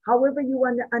Spirit, however you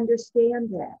want to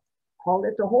understand that, call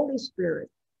it the Holy Spirit,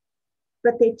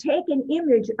 but they take an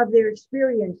image of their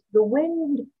experience, the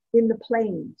wind in the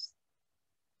plains,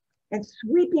 and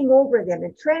sweeping over them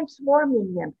and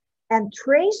transforming them. And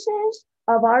traces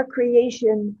of our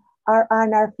creation are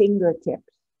on our fingertips.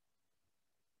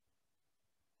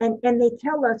 And they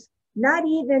tell us not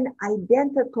even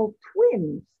identical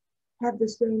twins have the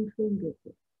same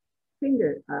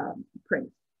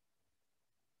fingerprints.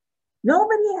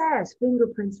 Nobody has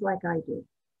fingerprints like I do,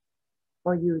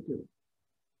 or you do.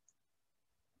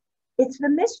 it's the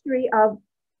mystery of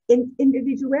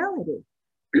individuality.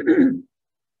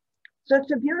 So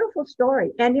it's a beautiful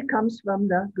story, and it comes from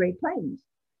the Great Plains,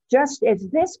 just as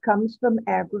this comes from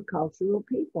agricultural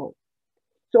people.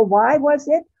 So why was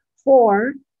it?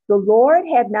 For the Lord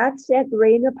had not sent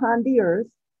rain upon the earth.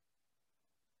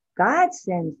 God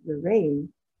sends the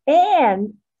rain,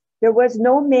 and there was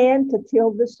no man to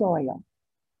till the soil.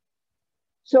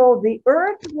 So the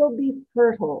earth will be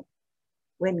fertile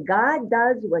when God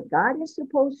does what God is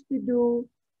supposed to do,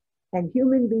 and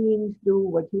human beings do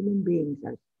what human beings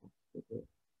are supposed to do.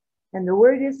 And the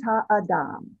word is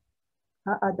ha'adam,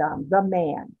 the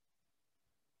man.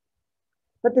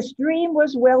 But the stream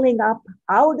was welling up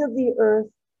out of the earth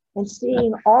and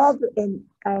seeing all the,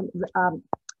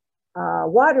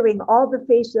 watering all the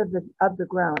face of the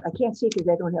ground. I can't see because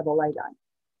I don't have a light on.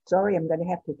 Sorry, I'm going to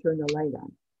have to turn the light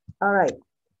on. All right.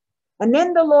 And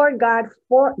then the Lord God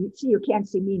see, you can't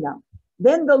see me now.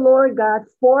 Then the Lord God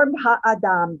formed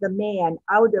Ha'adam, the man,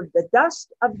 out of the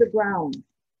dust of the ground.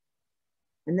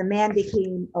 And the man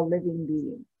became a living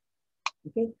being.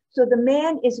 Okay, so the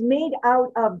man is made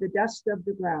out of the dust of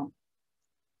the ground.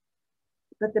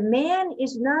 But the man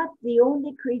is not the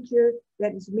only creature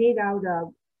that is made out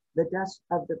of the dust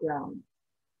of the ground.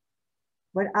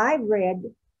 What I read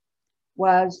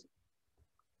was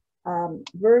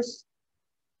verse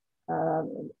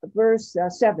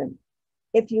 7.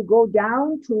 If you go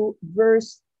down to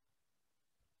verse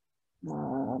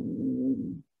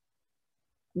 19,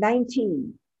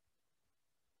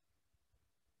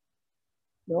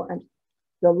 and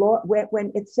the Lord,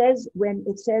 when it says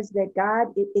that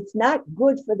God, it's not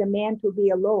good for the man to be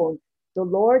alone. The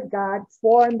Lord God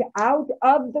formed out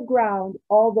of the ground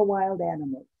all the wild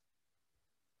animals.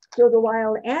 So the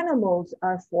wild animals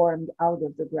are formed out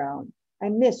of the ground. I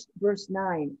missed verse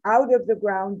 9. Out of the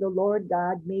ground, the Lord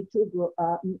God made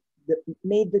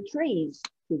the trees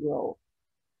to grow.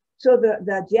 So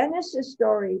the Genesis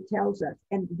story tells us,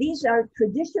 and these are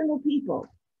traditional people.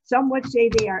 Some would say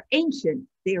they are ancient.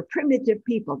 They are primitive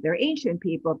people. They're ancient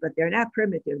people, but they're not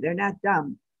primitive. They're not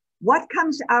dumb. What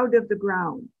comes out of the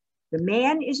ground? The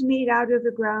man is made out of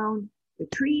the ground. The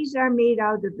trees are made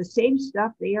out of the same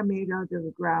stuff. They are made out of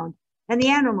the ground. And the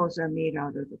animals are made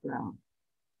out of the ground.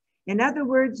 In other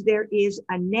words, there is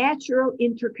a natural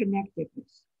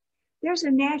interconnectedness. There's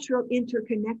a natural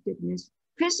interconnectedness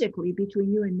physically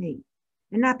between you and me.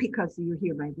 And not because you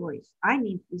hear my voice. I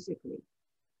mean physically.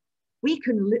 We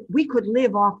could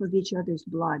live off of each other's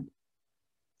blood.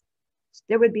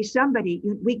 There would be somebody,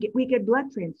 we get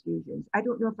blood transfusions. I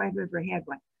don't know if I've ever had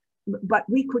one, but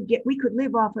we could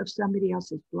live off of somebody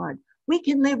else's blood. We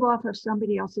can live off of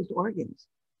somebody else's organs.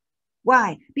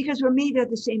 Why? Because we're made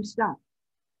of the same stuff.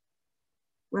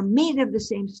 We're made of the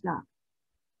same stuff.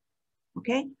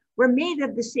 Okay? We're made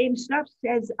of the same stuff,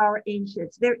 says our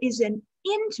ancients. There is an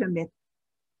intimate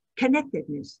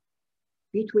connectedness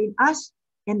between us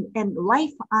and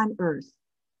life on earth.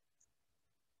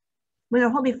 When the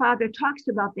Holy Father talks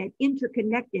about that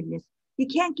interconnectedness, you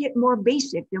can't get more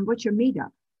basic than what you're made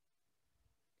of.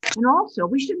 And also,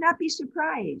 we should not be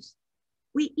surprised.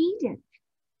 We eat it.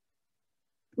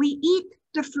 We eat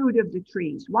the fruit of the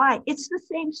trees. Why? It's the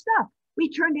same stuff. We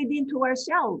turn it into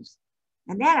ourselves.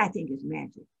 And that, I think, is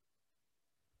magic.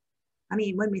 I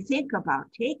mean, when we think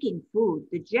about taking food,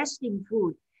 digesting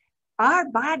food, our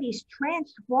bodies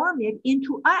transform it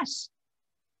into us.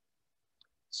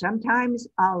 Sometimes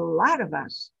a lot of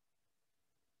us.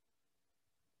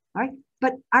 Right?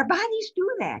 But our bodies do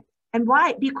that. And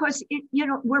why? Because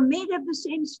we're made of the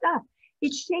same stuff.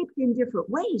 It's shaped in different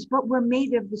ways, but we're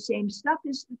made of the same stuff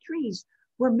as the trees.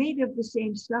 We're made of the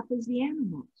same stuff as the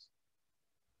animals.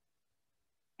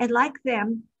 And like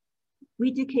them,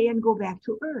 we decay and go back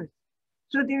to earth.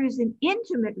 So there is an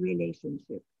intimate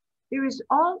relationship. There is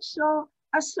also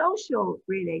a social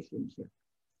relationship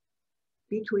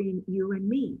between you and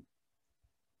me.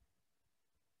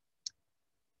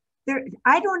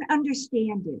 I don't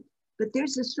understand it, but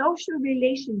there's a social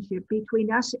relationship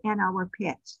between us and our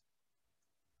pets.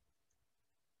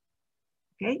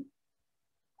 Okay?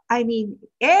 I mean,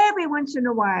 every once in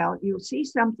a while, you'll see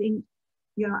something,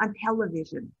 on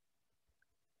television.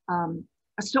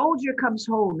 A soldier comes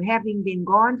home having been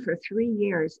gone for 3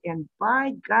 years, and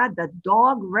by God, the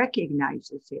dog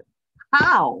recognizes him.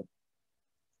 How?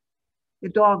 The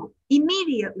dog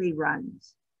immediately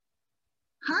runs.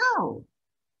 How?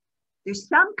 There's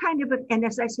some kind of and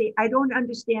as I say, I don't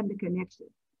understand the connection,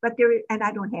 but and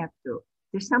I don't have to.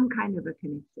 There's some kind of a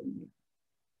connection there.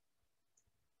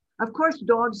 Of course,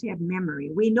 dogs have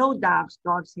memory. We know dogs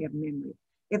have memory.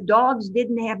 If dogs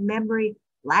didn't have memory,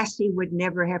 Lassie would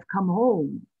never have come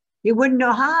home. He wouldn't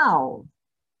know how.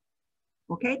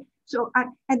 Okay, so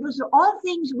and those are all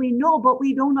things we know, but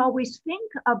we don't always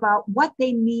think about what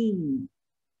they mean,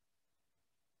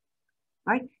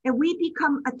 right? And we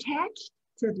become attached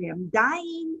to them,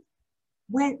 dying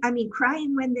when,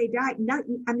 crying when they die.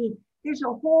 There's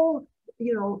a whole,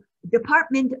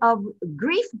 department of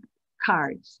grief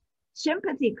cards,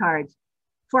 sympathy cards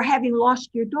for having lost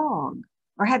your dog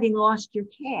or having lost your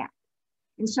cat.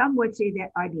 And some would say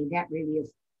that, that really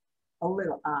is a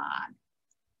little odd.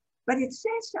 But it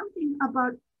says something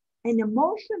about an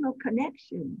emotional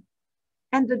connection.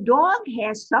 And the dog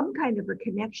has some kind of a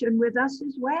connection with us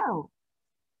as well.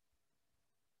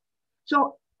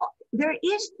 So there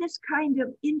is this kind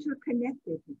of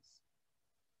interconnectedness.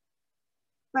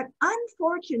 But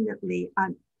unfortunately,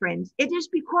 friends, it is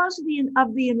because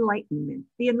of the Enlightenment.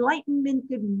 The Enlightenment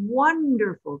did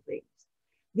wonderful things.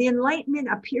 The Enlightenment,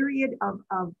 a period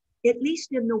of at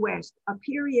least in the West, a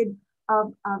period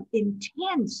of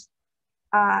intense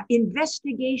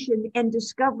investigation and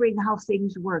discovering how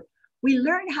things work. We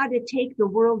learned how to take the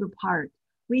world apart.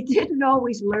 We didn't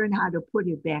always learn how to put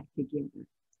it back together.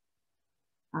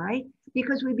 All right?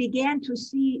 Because we began to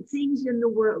see things in the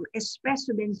world as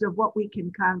specimens of what we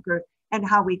can conquer and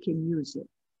how we can use it.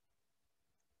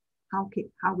 How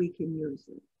we can use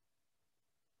it.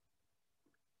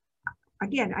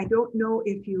 Again, I don't know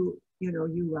if you've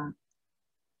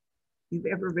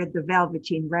ever read The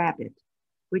Velveteen Rabbit,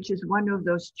 which is one of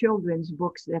those children's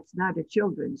books that's not a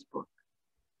children's book.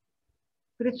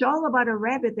 But it's all about a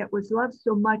rabbit that was loved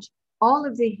so much, all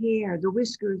of the hair, the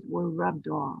whiskers were rubbed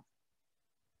off.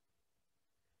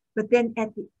 But then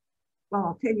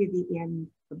I'll tell you the end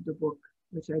of the book,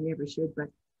 which I never should, but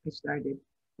I started.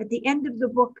 At the end of the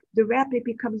book, the rabbit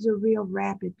becomes a real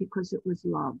rabbit because it was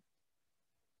loved.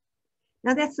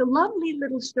 Now that's a lovely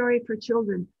little story for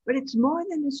children, but it's more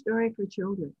than a story for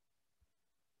children.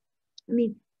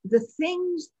 The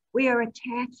things we are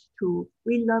attached to,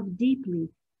 we love deeply.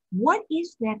 What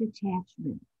is that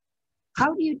attachment?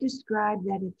 How do you describe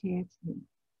that attachment?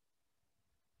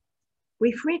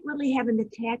 We frequently have an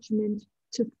attachment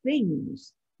to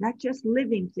things, not just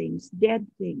living things, dead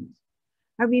things.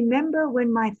 I remember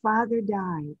when my father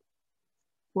died,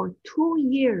 for 2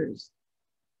 years,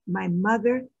 my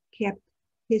mother kept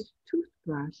his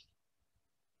toothbrush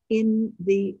in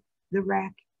the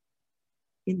rack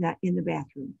in the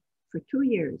bathroom. For 2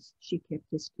 years, she kept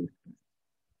his toothbrush.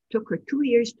 Took her 2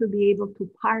 years to be able to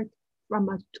part from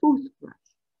a toothbrush,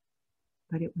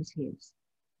 but it was his.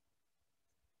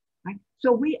 Right?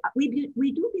 So we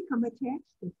do become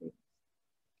attached to things.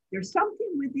 There's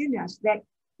something within us that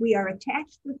we are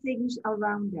attached to things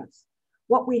around us.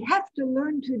 What we have to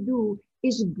learn to do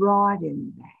is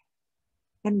broaden that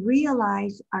and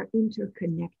realize our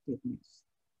interconnectedness.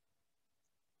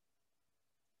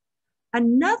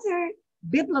 Another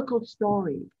biblical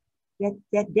story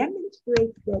that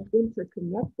demonstrates that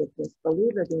interconnectedness,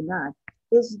 believe it or not,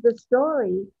 is the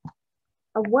story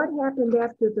of what happened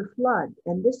after the flood.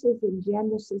 And this is in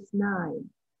Genesis 9.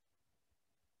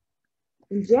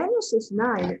 In Genesis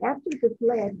 9, after the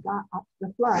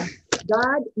flood,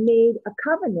 God made a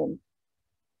covenant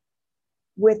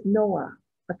with Noah.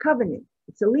 A covenant.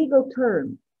 It's a legal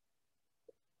term.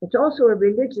 It's also a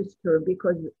religious term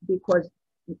because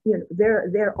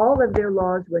all of their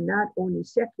laws were not only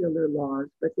secular laws,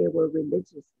 but they were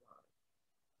religious laws.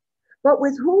 But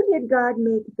with who did God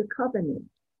make the covenant?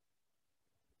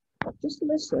 Just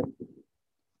listen.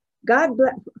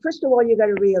 First of all, you got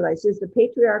to realize there's the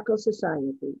patriarchal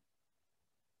society,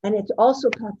 and it's also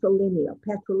patrilineal.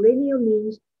 Patrilineal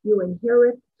means you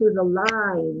inherit through the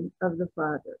line of the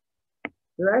father.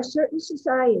 There are certain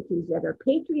societies that are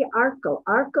patriarchal.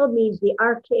 Archal means the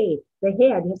arche, the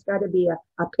head has got to be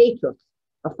a patros,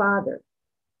 a father.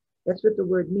 That's what the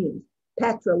word means.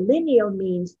 Patrilineal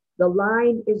means the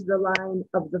line is the line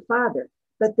of the father.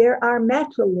 But there are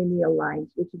matrilineal lines,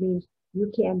 which means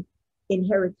you can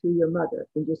inherit through your mother,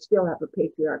 and you still have a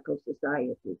patriarchal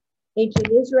society.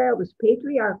 Ancient Israel was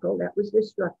patriarchal. That was the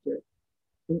structure.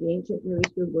 In the ancient Near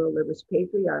Eastern world, it was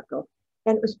patriarchal,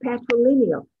 and it was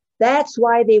patrilineal. That's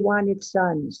why they wanted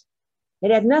sons.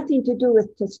 It had nothing to do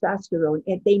with testosterone.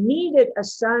 And they needed a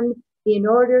son in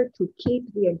order to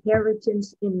keep the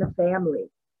inheritance in the family,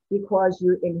 because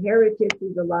you inherited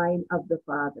through the line of the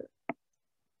father.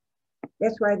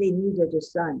 That's why they needed a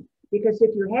son. Because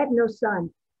if you had no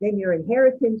son, then your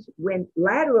inheritance went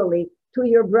laterally to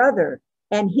your brother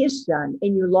and his son,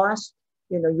 and you lost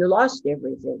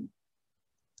everything.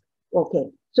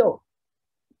 Okay, so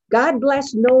God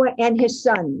blessed Noah and his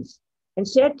sons and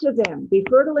said to them, be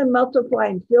fertile and multiply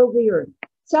and fill the earth.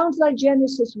 Sounds like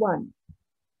Genesis 1.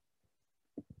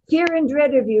 Fear and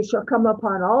dread of you shall come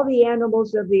upon all the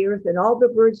animals of the earth and all the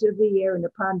birds of the air and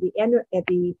upon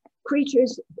the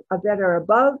creatures that are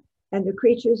above and the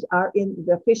creatures are in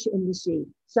the fish in the sea.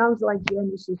 Sounds like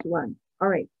Genesis 1. All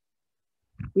right.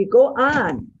 We go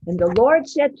on. And the Lord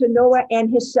said to Noah and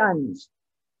his sons,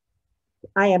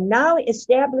 I am now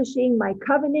establishing my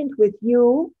covenant with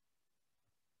you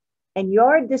and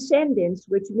your descendants,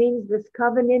 which means this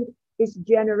covenant is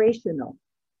generational.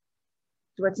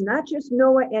 So it's not just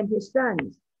Noah and his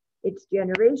sons. It's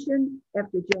generation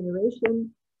after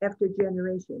generation after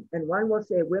generation. And one will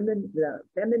say women, the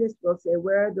feminists will say,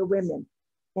 where are the women?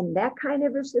 In that kind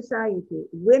of a society,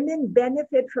 women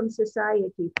benefit from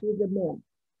society through the men.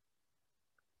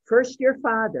 First your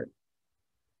father.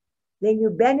 Then you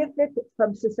benefit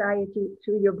from society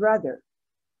through your brother,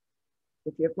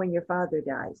 when your father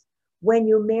dies. When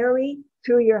you marry,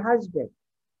 through your husband.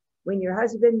 When your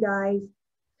husband dies,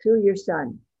 through your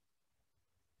son.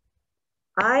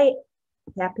 I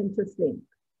happen to think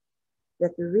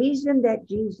that the reason that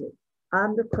Jesus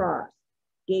on the cross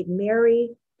gave Mary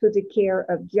to the care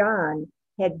of John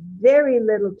had very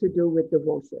little to do with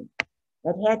devotion.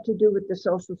 It had to do with the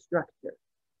social structure.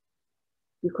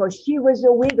 Because she was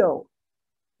a widow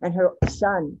and her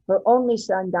son, her only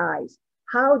son, dies.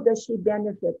 How does she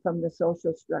benefit from the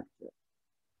social structure?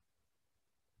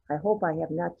 I hope I have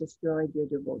not destroyed your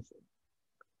devotion.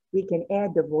 We can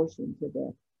add devotion to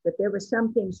that, but there was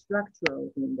something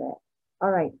structural in that. All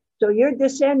right, so your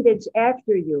descendants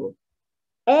after you,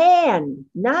 and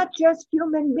not just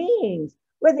human beings,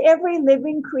 with every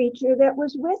living creature that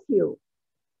was with you,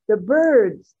 the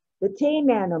birds, the tame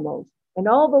animals, and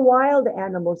all the wild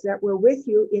animals that were with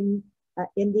you in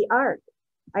the ark.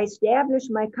 I establish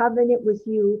my covenant with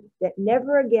you that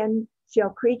never again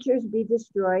shall creatures be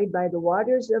destroyed by the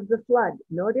waters of the flood.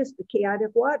 Notice the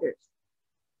chaotic waters.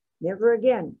 Never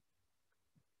again.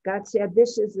 God said,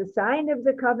 this is the sign of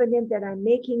the covenant that I'm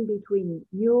making between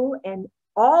you and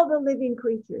all the living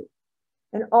creatures.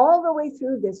 And all the way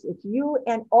through this, it's you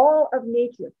and all of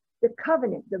nature. The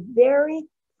covenant, the very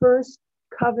first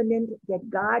covenant that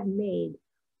God made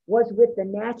was with the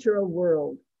natural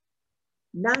world,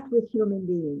 not with human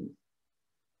beings.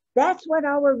 That's what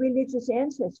our religious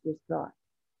ancestors thought.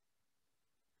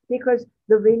 Because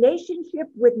the relationship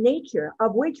with nature,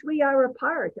 of which we are a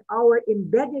part, our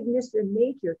embeddedness in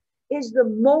nature, is the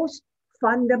most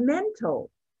fundamental.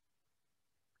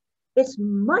 It's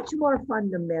much more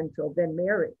fundamental than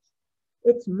marriage.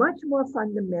 It's much more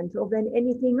fundamental than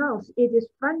anything else. It is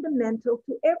fundamental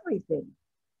to everything.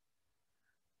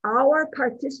 Our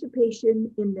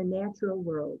participation in the natural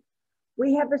world.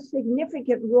 We have a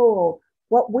significant role.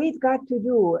 What we've got to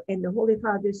do, and the Holy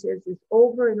Father says this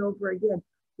over and over again,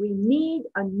 we need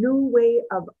a new way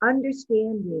of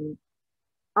understanding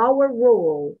our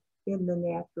role in the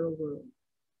natural world.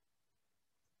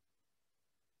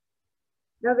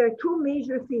 Now, there are two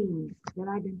major themes that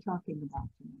I've been talking about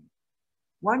tonight.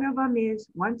 One of them is,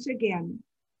 once again,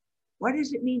 what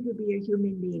does it mean to be a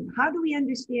human being? How do we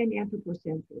understand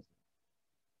anthropocentrism?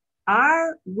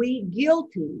 Are we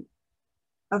guilty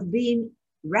of being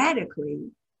radically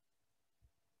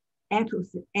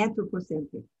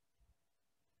anthropocentric?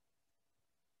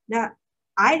 Now,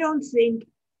 I don't think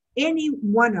any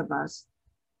one of us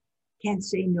can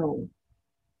say no.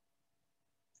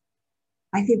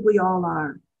 I think we all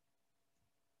are.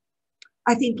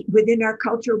 I think within our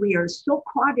culture, we are so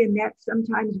caught in that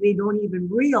sometimes we don't even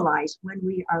realize when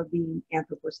we are being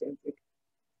anthropocentric,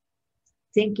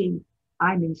 thinking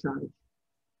I'm in charge.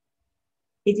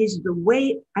 It is the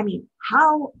way, I mean,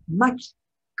 how much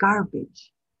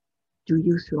garbage do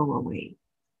you throw away?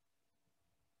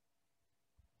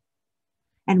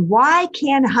 And why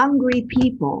can hungry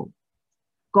people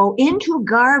go into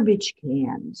garbage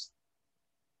cans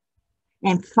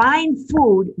and find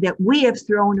food that we have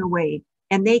thrown away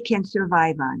and they can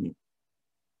survive on it?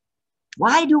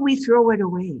 Why do we throw it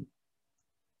away?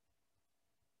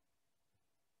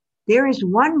 There is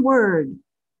one word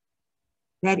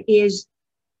that is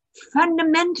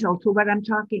fundamental to what I'm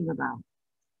talking about.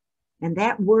 And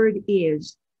that word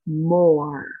is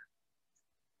more.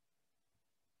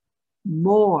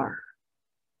 More.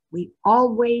 We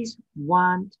always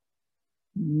want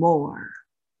more.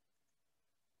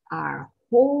 Our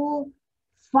whole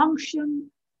function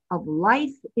of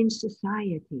life in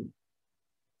society,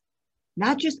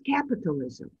 not just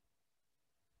capitalism.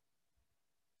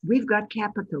 We've got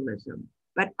capitalism,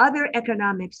 but other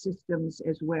economic systems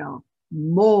as well.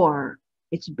 More.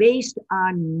 It's based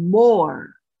on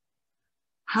more.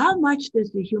 How much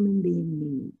does the human being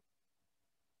need?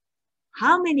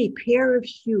 How many pair of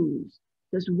shoes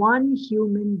does one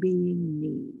human being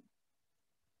need?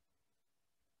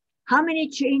 How many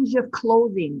change of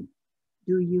clothing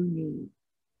do you need?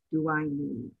 Do I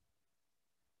need?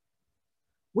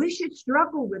 We should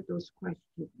struggle with those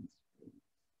questions,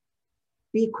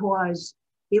 because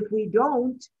if we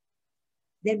don't,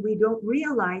 then we don't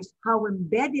realize how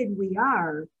embedded we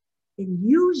are in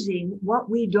using what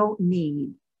we don't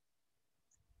need,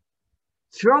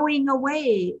 throwing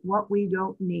away what we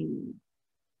don't need.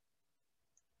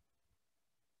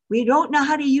 We don't know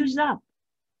how to use up.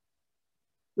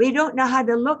 We don't know how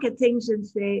to look at things and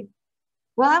say,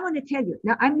 well, I want to tell you.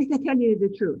 Now, I'm going to tell you the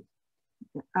truth.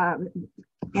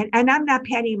 And I'm not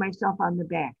patting myself on the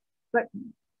back. But,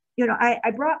 you know,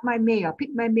 I brought my mail,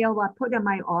 picked my mail up, put on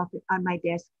my office, on my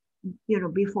desk, you know,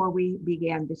 before we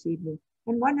began this evening.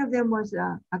 And one of them was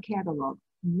a catalog.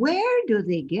 Where do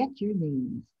they get your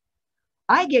names?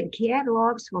 I get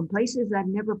catalogs from places I've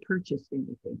never purchased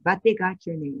anything, but they got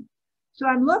your name. So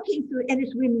I'm looking through, and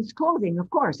it's women's clothing, of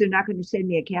course. They're not going to send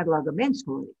me a catalog of men's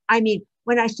clothing. I mean,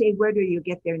 when I say, where do you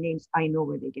get their names? I know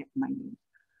where they get my names.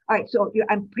 All right, so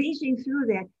I'm paging through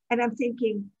that, and I'm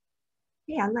thinking,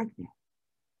 hey, I like that.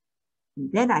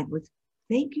 And then I was,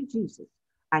 thank you, Jesus.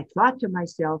 I thought to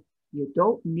myself, you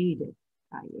don't need it,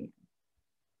 Dianne,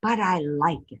 but I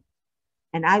like it.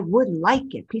 And I would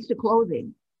like it, piece of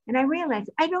clothing. And I realized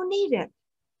I don't need it.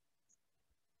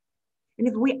 And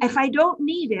if I don't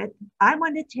need it, I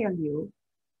want to tell you,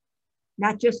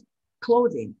 not just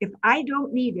clothing. If I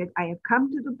don't need it, I have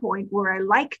come to the point where I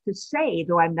like to say,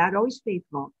 though I'm not always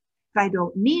faithful, if I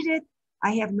don't need it,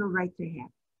 I have no right to have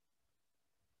it.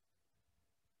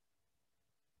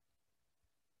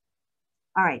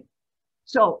 All right.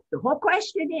 So the whole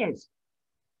question is,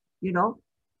 you know,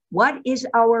 what is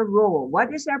our role?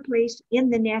 What is our place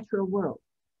in the natural world?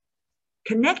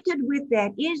 Connected with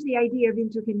that is the idea of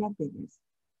interconnectedness.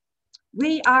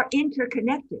 We are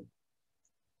interconnected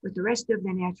with the rest of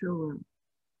the natural world.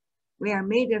 We are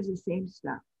made of the same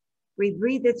stuff. We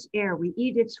breathe its air, we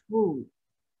eat its food,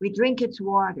 we drink its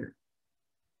water.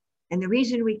 And the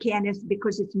reason we can is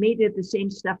because it's made of the same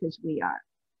stuff as we are.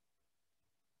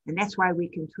 And that's why we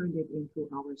can turn it into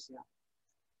ourselves.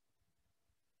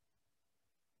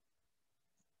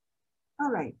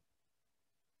 All right.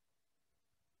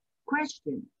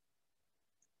 Questions,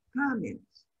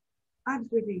 comments,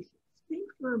 observations. Think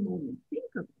for a moment. Think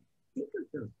of those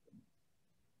things.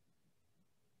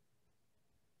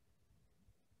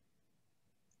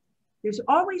 There's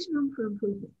always room for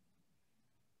improvement.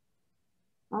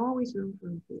 Always room for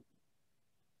improvement.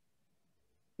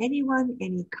 Anyone,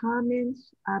 any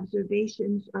comments,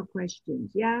 observations, or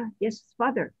questions? Yeah, yes,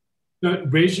 Father. No,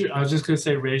 I was just going to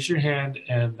say, raise your hand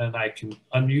and then I can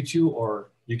unmute you,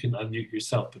 or you can unmute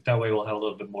yourself. But that way we'll have a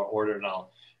little bit more order, and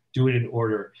I'll do it in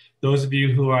order. Those of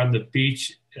you who are on the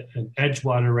beach in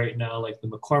Edgewater right now, like the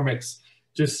McCormicks,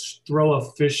 just throw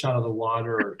a fish out of the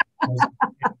water so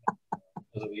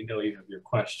that we know you have your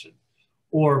question.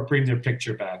 Or bring their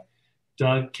picture back.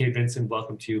 Doug, K. Vincent,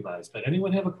 welcome to you guys. But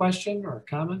anyone have a question or a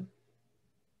comment?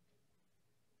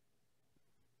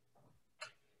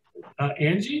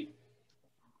 Angie?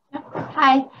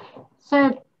 Hi.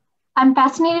 So I'm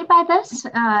fascinated by this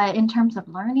in terms of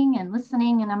learning and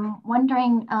listening, and I'm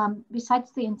wondering,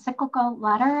 besides the encyclical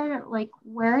letter, like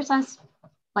where's us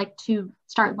like to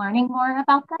start learning more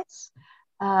about this?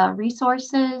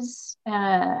 Resources,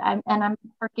 and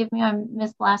forgive me, I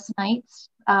missed last night's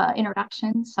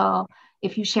introduction. So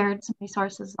if you shared some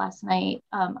resources last night,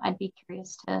 I'd be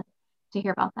curious to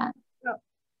hear about that. So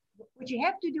what you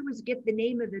have to do is get the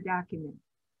name of the document.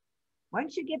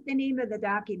 Once you get the name of the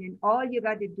document, all you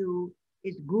got to do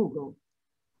is Google.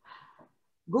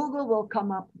 Google will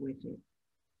come up with it.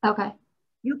 Okay.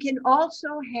 You can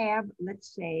also have,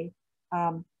 let's say,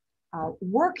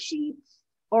 worksheets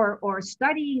or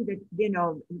studying the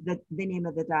name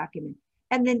of the document.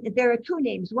 And then there are two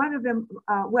names. One of them,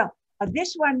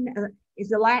 this one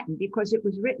is a Latin because it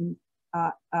was written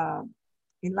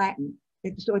in Latin.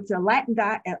 So it's a Latin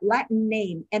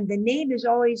name, and the name is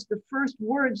always the first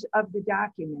words of the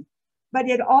document, but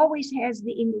it always has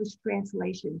the English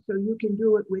translation, so you can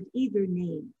do it with either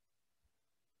name.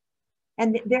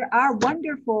 And there are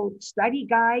wonderful study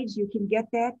guides. You can get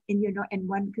that, and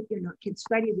one could, can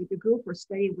study with the group or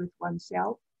study with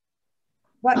oneself.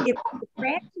 But if the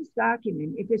Francis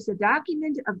document, if it's a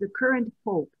document of the current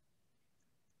Pope,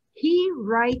 he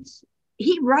writes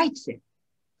it.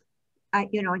 And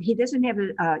he doesn't have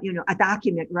a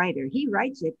document writer. He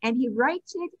writes it, and he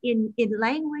writes it in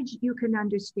language you can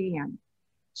understand.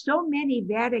 So many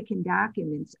Vatican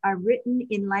documents are written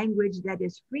in language that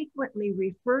is frequently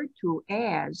referred to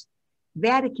as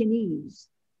Vaticanese.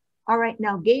 All right,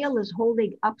 now Gail is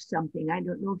holding up something. I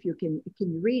don't know if you can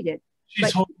read it.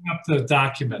 She's holding up the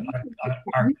document, our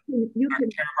Care of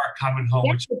Our Common Home,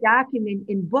 get which the document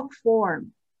in book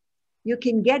form. You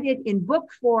can get it in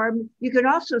book form. You can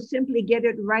also simply get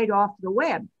it right off the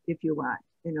web if you want,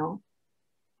 you know.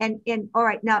 And all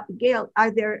right, now Gail,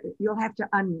 you'll have to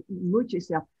unmute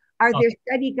yourself. Are there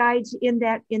study guides in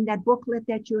that booklet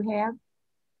that you have?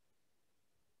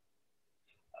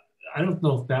 I don't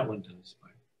know if that one does.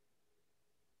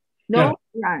 No,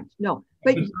 yeah. No.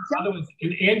 But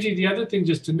and Angie, the other thing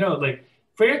just to note, like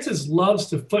Francis loves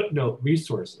to footnote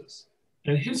resources,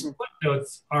 and his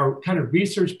footnotes are kind of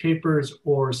research papers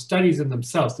or studies in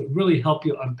themselves that really help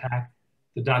you unpack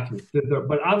the document.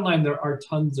 But online, there are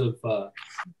tons of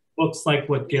books like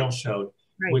what Gail showed.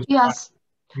 Right. Which Yes.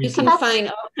 You can find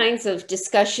all kinds of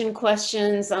discussion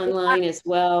questions online as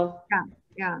well. Yeah.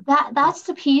 Yeah. That's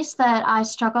the piece that I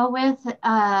struggle with.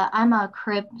 I'm a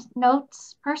crib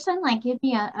notes person. Like, give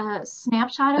me a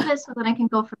snapshot of it so that I can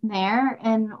go from there.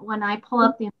 And when I pull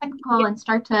up the encyclical and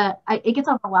start to, it gets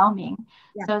overwhelming.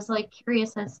 Yeah. So I was like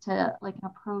curious as to like an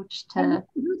approach to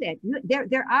do that.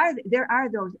 There are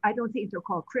those. I don't think they're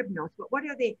called crib notes, but what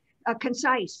are they?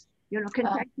 Concise. You know,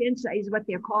 concise insight is what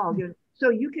they're called. You know, so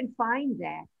you can find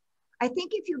that. I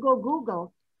think if you go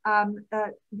Google.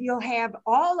 You'll have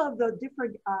all of the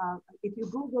different, if you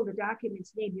Google the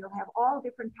document's name, you'll have all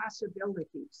different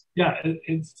possibilities. Yeah,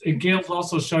 and Gail's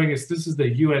also showing us, this is the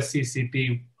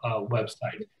USCCB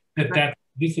website,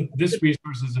 this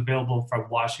resource is available from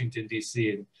Washington, D.C.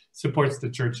 and supports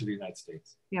the Church of the United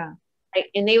States. Yeah.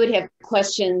 Right. And they would have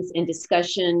questions and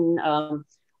discussion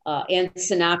and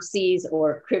synopses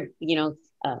or,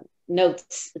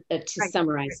 notes to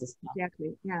summarize this stuff.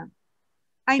 Exactly, yeah.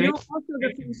 I know also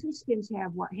the Franciscans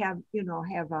have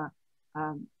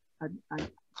an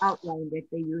outline that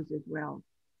they use as well.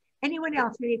 Anyone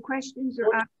else? Any questions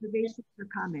or observations or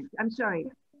comments? I'm sorry.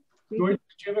 George,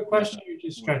 did you have a question or you're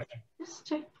just stretching?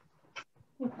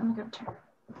 I'm going to turn.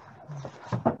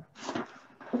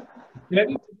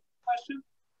 Debbie, question?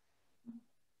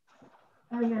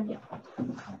 Oh, yeah.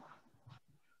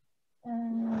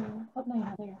 What am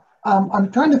I there?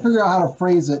 I'm trying to figure out how to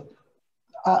phrase it.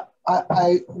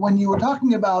 When you were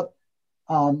talking about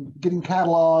getting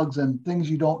catalogs and things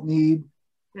you don't need,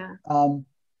 yeah.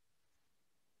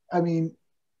 I mean,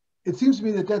 it seems to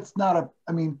me that that's not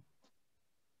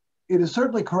it is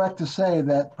certainly correct to say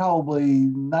that probably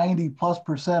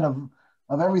 90+%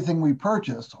 of everything we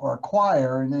purchase or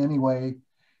acquire in any way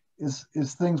is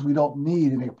things we don't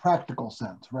need in a practical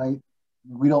sense, right?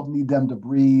 We don't need them to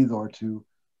breathe or to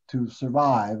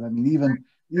survive. I mean,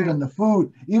 even the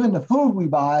food we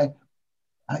buy,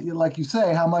 like you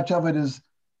say, how much of it is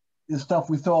stuff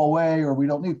we throw away or we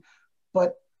don't need.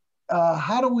 But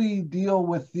how do we deal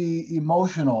with the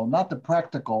emotional, not the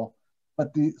practical,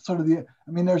 but there's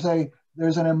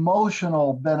an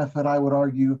emotional benefit, I would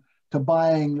argue, to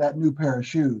buying that new pair of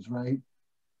shoes, right?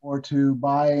 Or to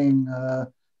buying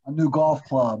a new golf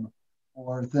club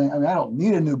or thing. I mean, I don't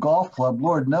need a new golf club,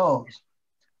 Lord knows.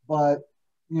 But,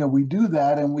 we do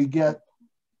that and we get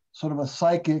sort of a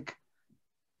psychic,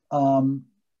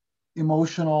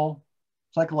 emotional,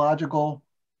 psychological,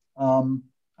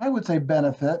 I would say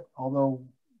benefit, although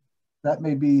that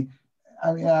may be,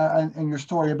 and your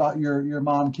story about your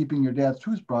mom keeping your dad's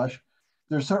toothbrush,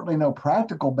 there's certainly no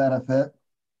practical benefit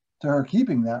to her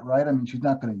keeping that, right? I mean, she's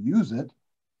not going to use it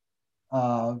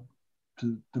to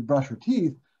brush her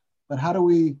teeth, but how do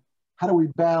we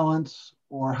balance,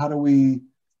 or how do we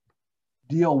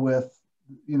deal with,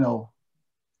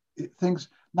 things,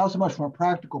 not so much from a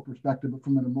practical perspective, but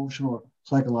from an emotional or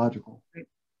psychological? Right.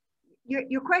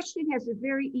 Your question has a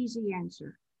very easy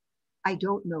answer. I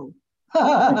don't know.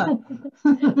 I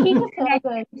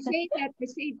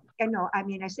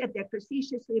said that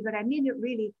facetiously, but I mean it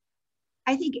really.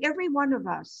 I think every one of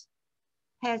us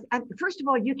has, first of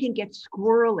all, you can get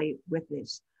squirrely with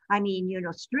this. I mean,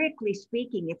 strictly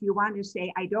speaking, if you want to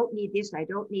say, I don't need this, I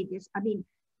don't need this, I mean,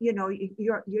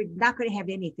 you're not going to have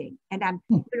anything. And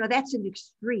that's an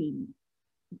extreme.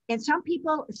 And some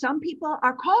people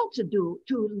are called to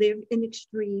live in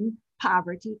extreme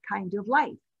poverty kind of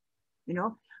life,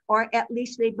 or at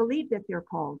least they believe that they're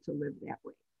called to live that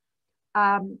way.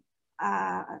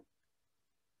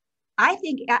 I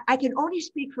think I can only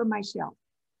speak for myself,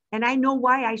 and I know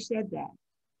why I said that.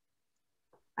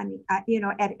 I mean,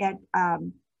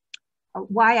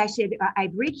 why I said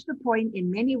I've reached the point in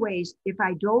many ways, if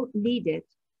I don't need it,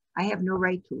 I have no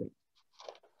right to it,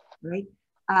 right?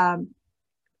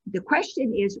 The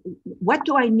question is, what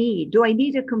do I need? Do I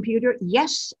need a computer?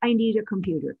 Yes, I need a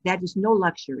computer. That is no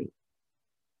luxury,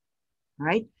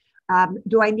 right?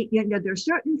 Do I need, there are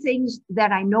certain things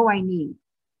that I know I need.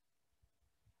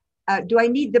 Do I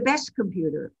need the best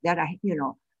computer that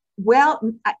well,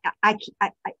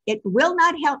 it will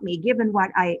not help me given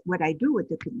what I do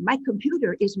with my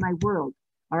computer is my world,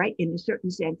 all right, in a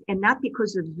certain sense, and not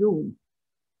because of Zoom,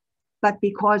 but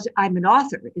because I'm an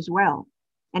author as well.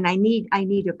 And I need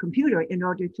a computer in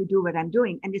order to do what I'm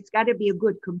doing. And it's got to be a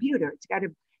good computer.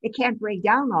 It can't break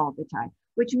down all the time,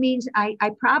 which means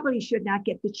I probably should not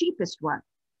get the cheapest one.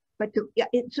 But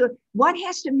so one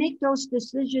has to make those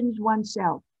decisions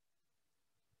oneself.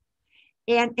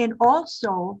 And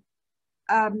also,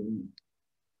 I'm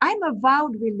a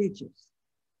vowed religious.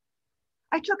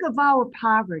 I took a vow of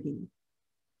poverty.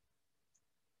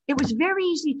 It was very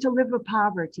easy to live with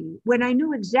poverty when I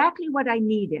knew exactly what I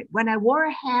needed. When I wore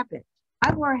a habit,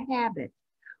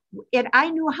 and I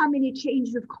knew how many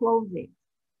changes of clothing.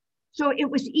 So it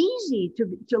was easy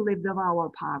to live the vow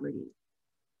of poverty.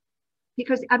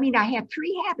 Because, I had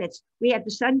 3 habits. We had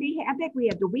the Sunday habit, we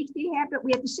had the weekday habit,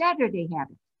 we had the Saturday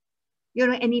habit.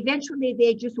 And eventually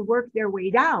they just work their way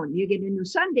down. You get a new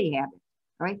Sunday habit,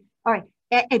 all right?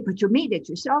 But you made it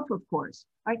yourself, of course,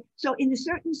 all right? So in a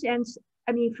certain sense,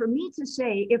 for me to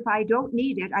say, if I don't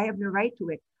need it, I have no right to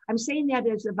it. I'm saying that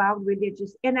as a vowed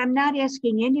religious, and I'm not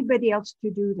asking anybody else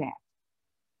to do that.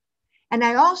 And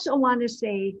I also want to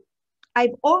say,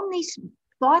 I've only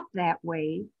thought that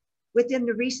way within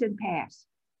the recent past.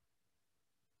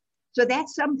 So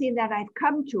that's something that I've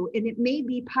come to, and it may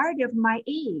be part of my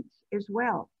age as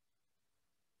well.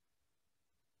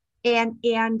 And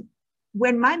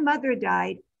when my mother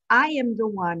died, I am the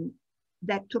one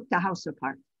that took the house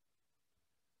apart.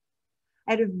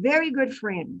 I had a very good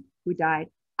friend who died.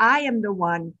 I am the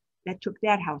one that took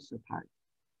that house apart.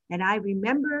 And I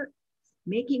remember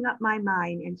making up my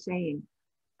mind and saying,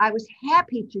 I was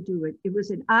happy to do it. It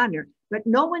was an honor, but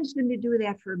no one's going to do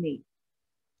that for me.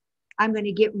 I'm going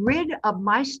to get rid of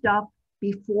my stuff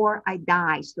before I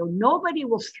die. So nobody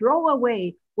will throw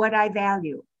away what I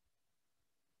value.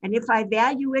 And if I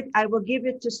value it, I will give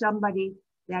it to somebody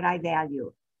that I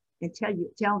value and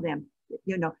tell them,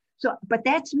 so, but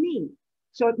that's me.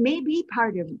 So it may be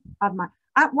part of my,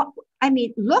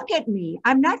 look at me.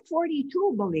 I'm not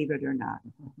 42, believe it or not.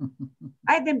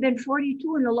 I haven't been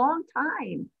 42 in a long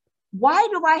time. Why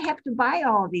do I have to buy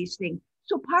all these things?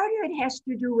 So part of it has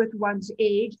to do with one's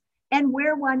age and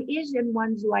where one is in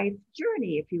one's life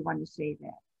journey, if you want to say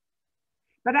that.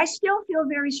 But I still feel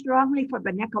very strongly from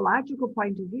an ecological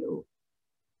point of view.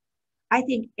 I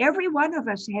think every one of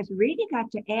us has really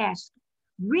got to ask,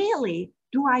 really,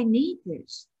 do I need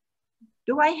this?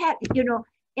 Do I have,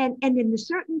 and in a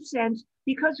certain sense,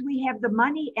 because we have the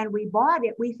money and we bought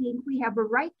it, we think we have a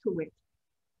right to it.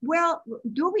 Well,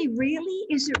 do we really?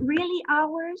 Is it really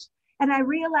ours? And I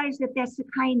realize that that's the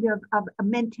kind of a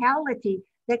mentality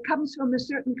that comes from a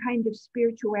certain kind of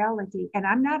spirituality, and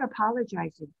I'm not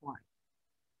apologizing for it.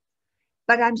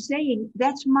 But I'm saying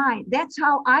that's mine. That's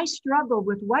how I struggle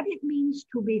with what it means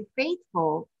to be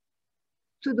faithful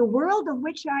to the world of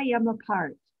which I am a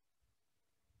part.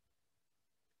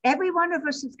 Every one of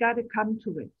us has got to come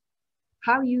to it.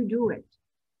 How you do it.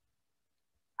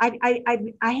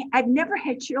 I've never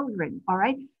had children, all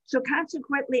right? So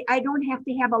consequently, I don't have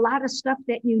to have a lot of stuff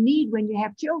that you need when you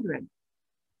have children.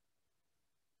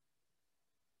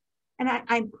 And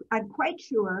I'm quite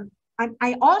sure.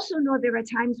 I also know there are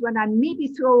times when I maybe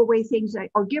throw away things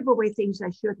or give away things I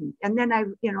shouldn't. And then I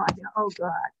think, oh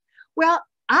God. Well,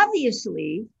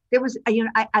 obviously there was,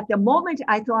 at the moment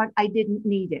I thought I didn't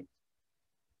need it.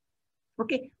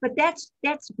 Okay, but that's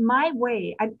my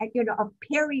way, of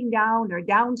paring down or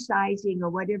downsizing or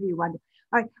whatever you want.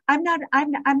 All right, I'm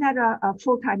not a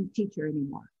full-time teacher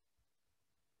anymore.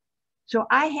 So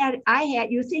I had.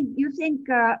 You think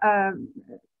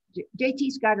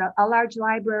JT's got a large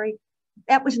library.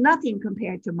 That was nothing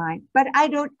compared to mine. But I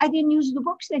didn't use the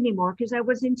books anymore because I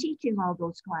wasn't teaching all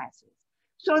those classes.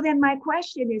 So then my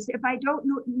question is, if I don't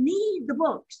need the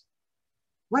books,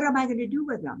 what am I going to do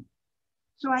with them?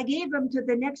 So I gave them to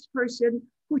the next person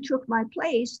who took my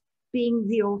place, being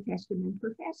the Old Testament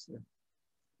professor,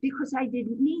 because I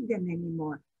didn't need them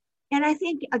anymore. And I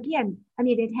think, again,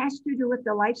 it has to do with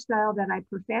the lifestyle that I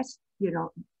professed,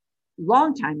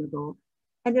 long time ago.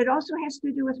 And it also has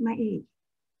to do with my age.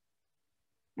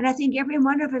 And I think every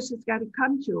one of us has got to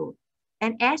come to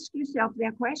and ask yourself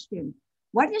that question.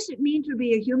 What does it mean to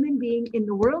be a human being in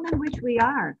the world in which we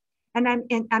are? And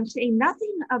I'm saying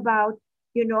nothing about,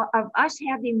 of us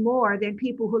having more than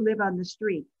people who live on the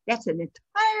street. That's an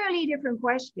entirely different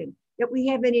question that we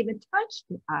haven't even touched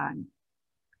on.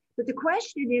 But the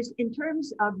question is in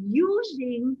terms of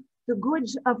using the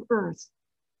goods of earth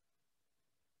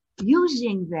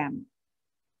using them.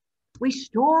 We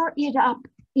store it up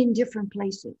in different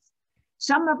places.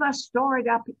 Some of us store it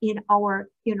up in our,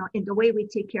 in the way we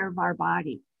take care of our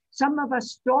body. Some of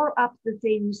us store up the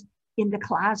things in the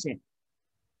closet.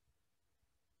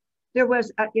 There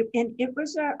was, it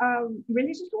was a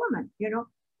religious woman,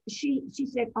 she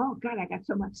said, oh God, I got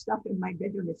so much stuff in my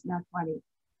bedroom, it's not funny.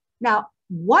 Now,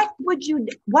 what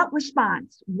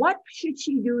response? What should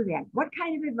she do then? What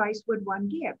kind of advice would one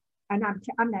give? And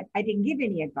I didn't give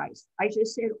any advice. I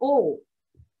just said, oh,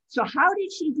 so how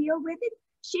did she deal with it?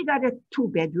 She got a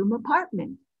 2-bedroom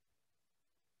apartment.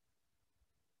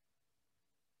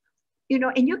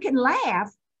 And you can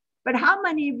laugh, but how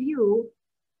many of you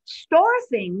store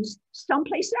things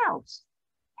someplace else?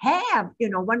 Have,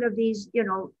 one of these,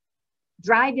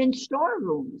 drive-in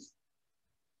storerooms,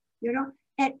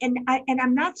 and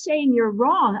I'm not saying you're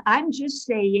wrong. I'm just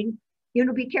saying,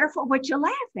 be careful what you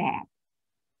laugh at.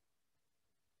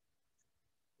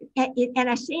 And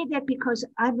I say that because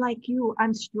I'm like you,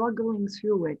 I'm struggling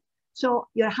through it. So,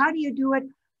 how do you do it?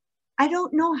 I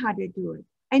don't know how to do it.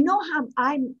 I know how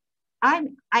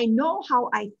I know how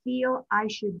I feel I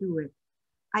should do it.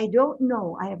 I don't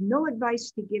know. I have no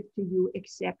advice to give to you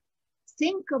except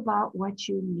think about what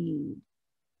you need.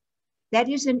 That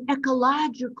is an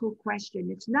ecological question.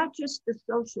 It's not just a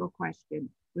social question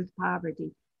with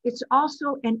poverty. It's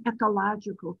also an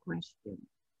ecological question.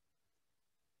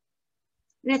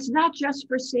 And it's not just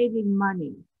for saving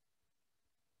money.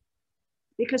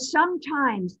 Because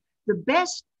sometimes the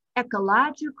best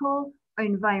ecological or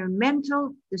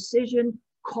environmental decision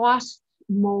costs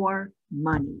more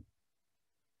money.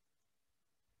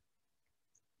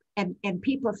 And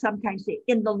people sometimes say,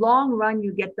 in the long run,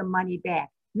 you get the money back.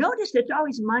 Notice it's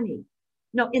always money.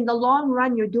 No, in the long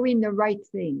run, you're doing the right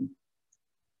thing.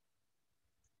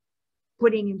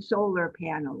 Putting in solar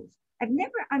panels. I've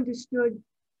never understood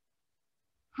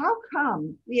how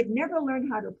come we have never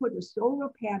learned how to put a solar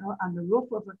panel on the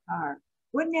roof of a car.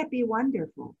 Wouldn't that be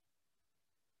wonderful?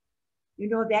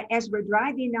 That as we're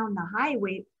driving down the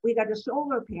highway, we got a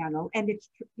solar panel and it's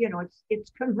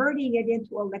converting it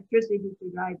into electricity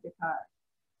to drive the car.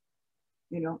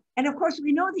 And of course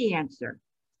we know the answer.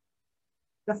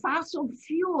 The fossil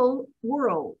fuel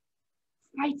world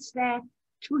fights that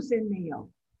tooth and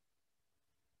nail.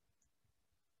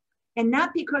 And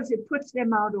not because it puts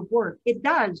them out of work. It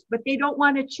does, but they don't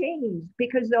want to change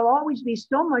because there'll always be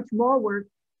so much more work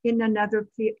in another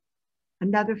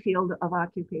field of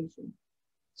occupation.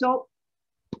 So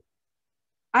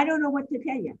I don't know what to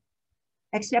tell you,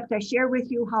 except I share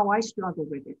with you how I struggle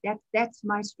with it. That's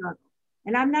my struggle.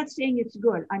 And I'm not saying it's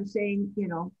good. I'm saying,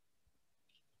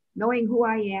 knowing who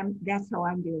I am, that's how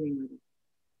I'm dealing with it.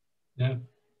 Yeah.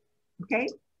 Okay?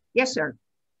 Yes, sir.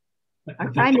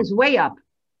 Our time is way up.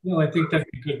 No, I think that's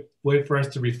a good way for us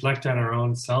to reflect on our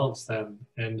own selves then,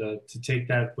 and to take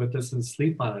that with us and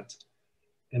sleep on it,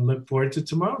 and look forward to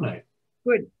tomorrow night.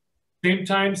 Good. Same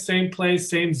time, same place,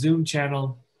 same Zoom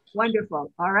channel.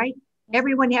 Wonderful. All right.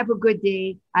 Everyone have a good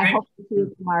day. I hope to see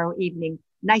you tomorrow evening.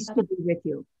 Nice to be with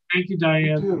you. Thank you,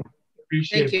 Diane.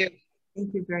 Appreciate it.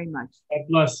 Thank you very much. God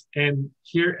bless. And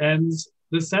here ends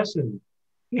the session.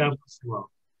 God bless you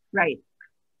all. Right.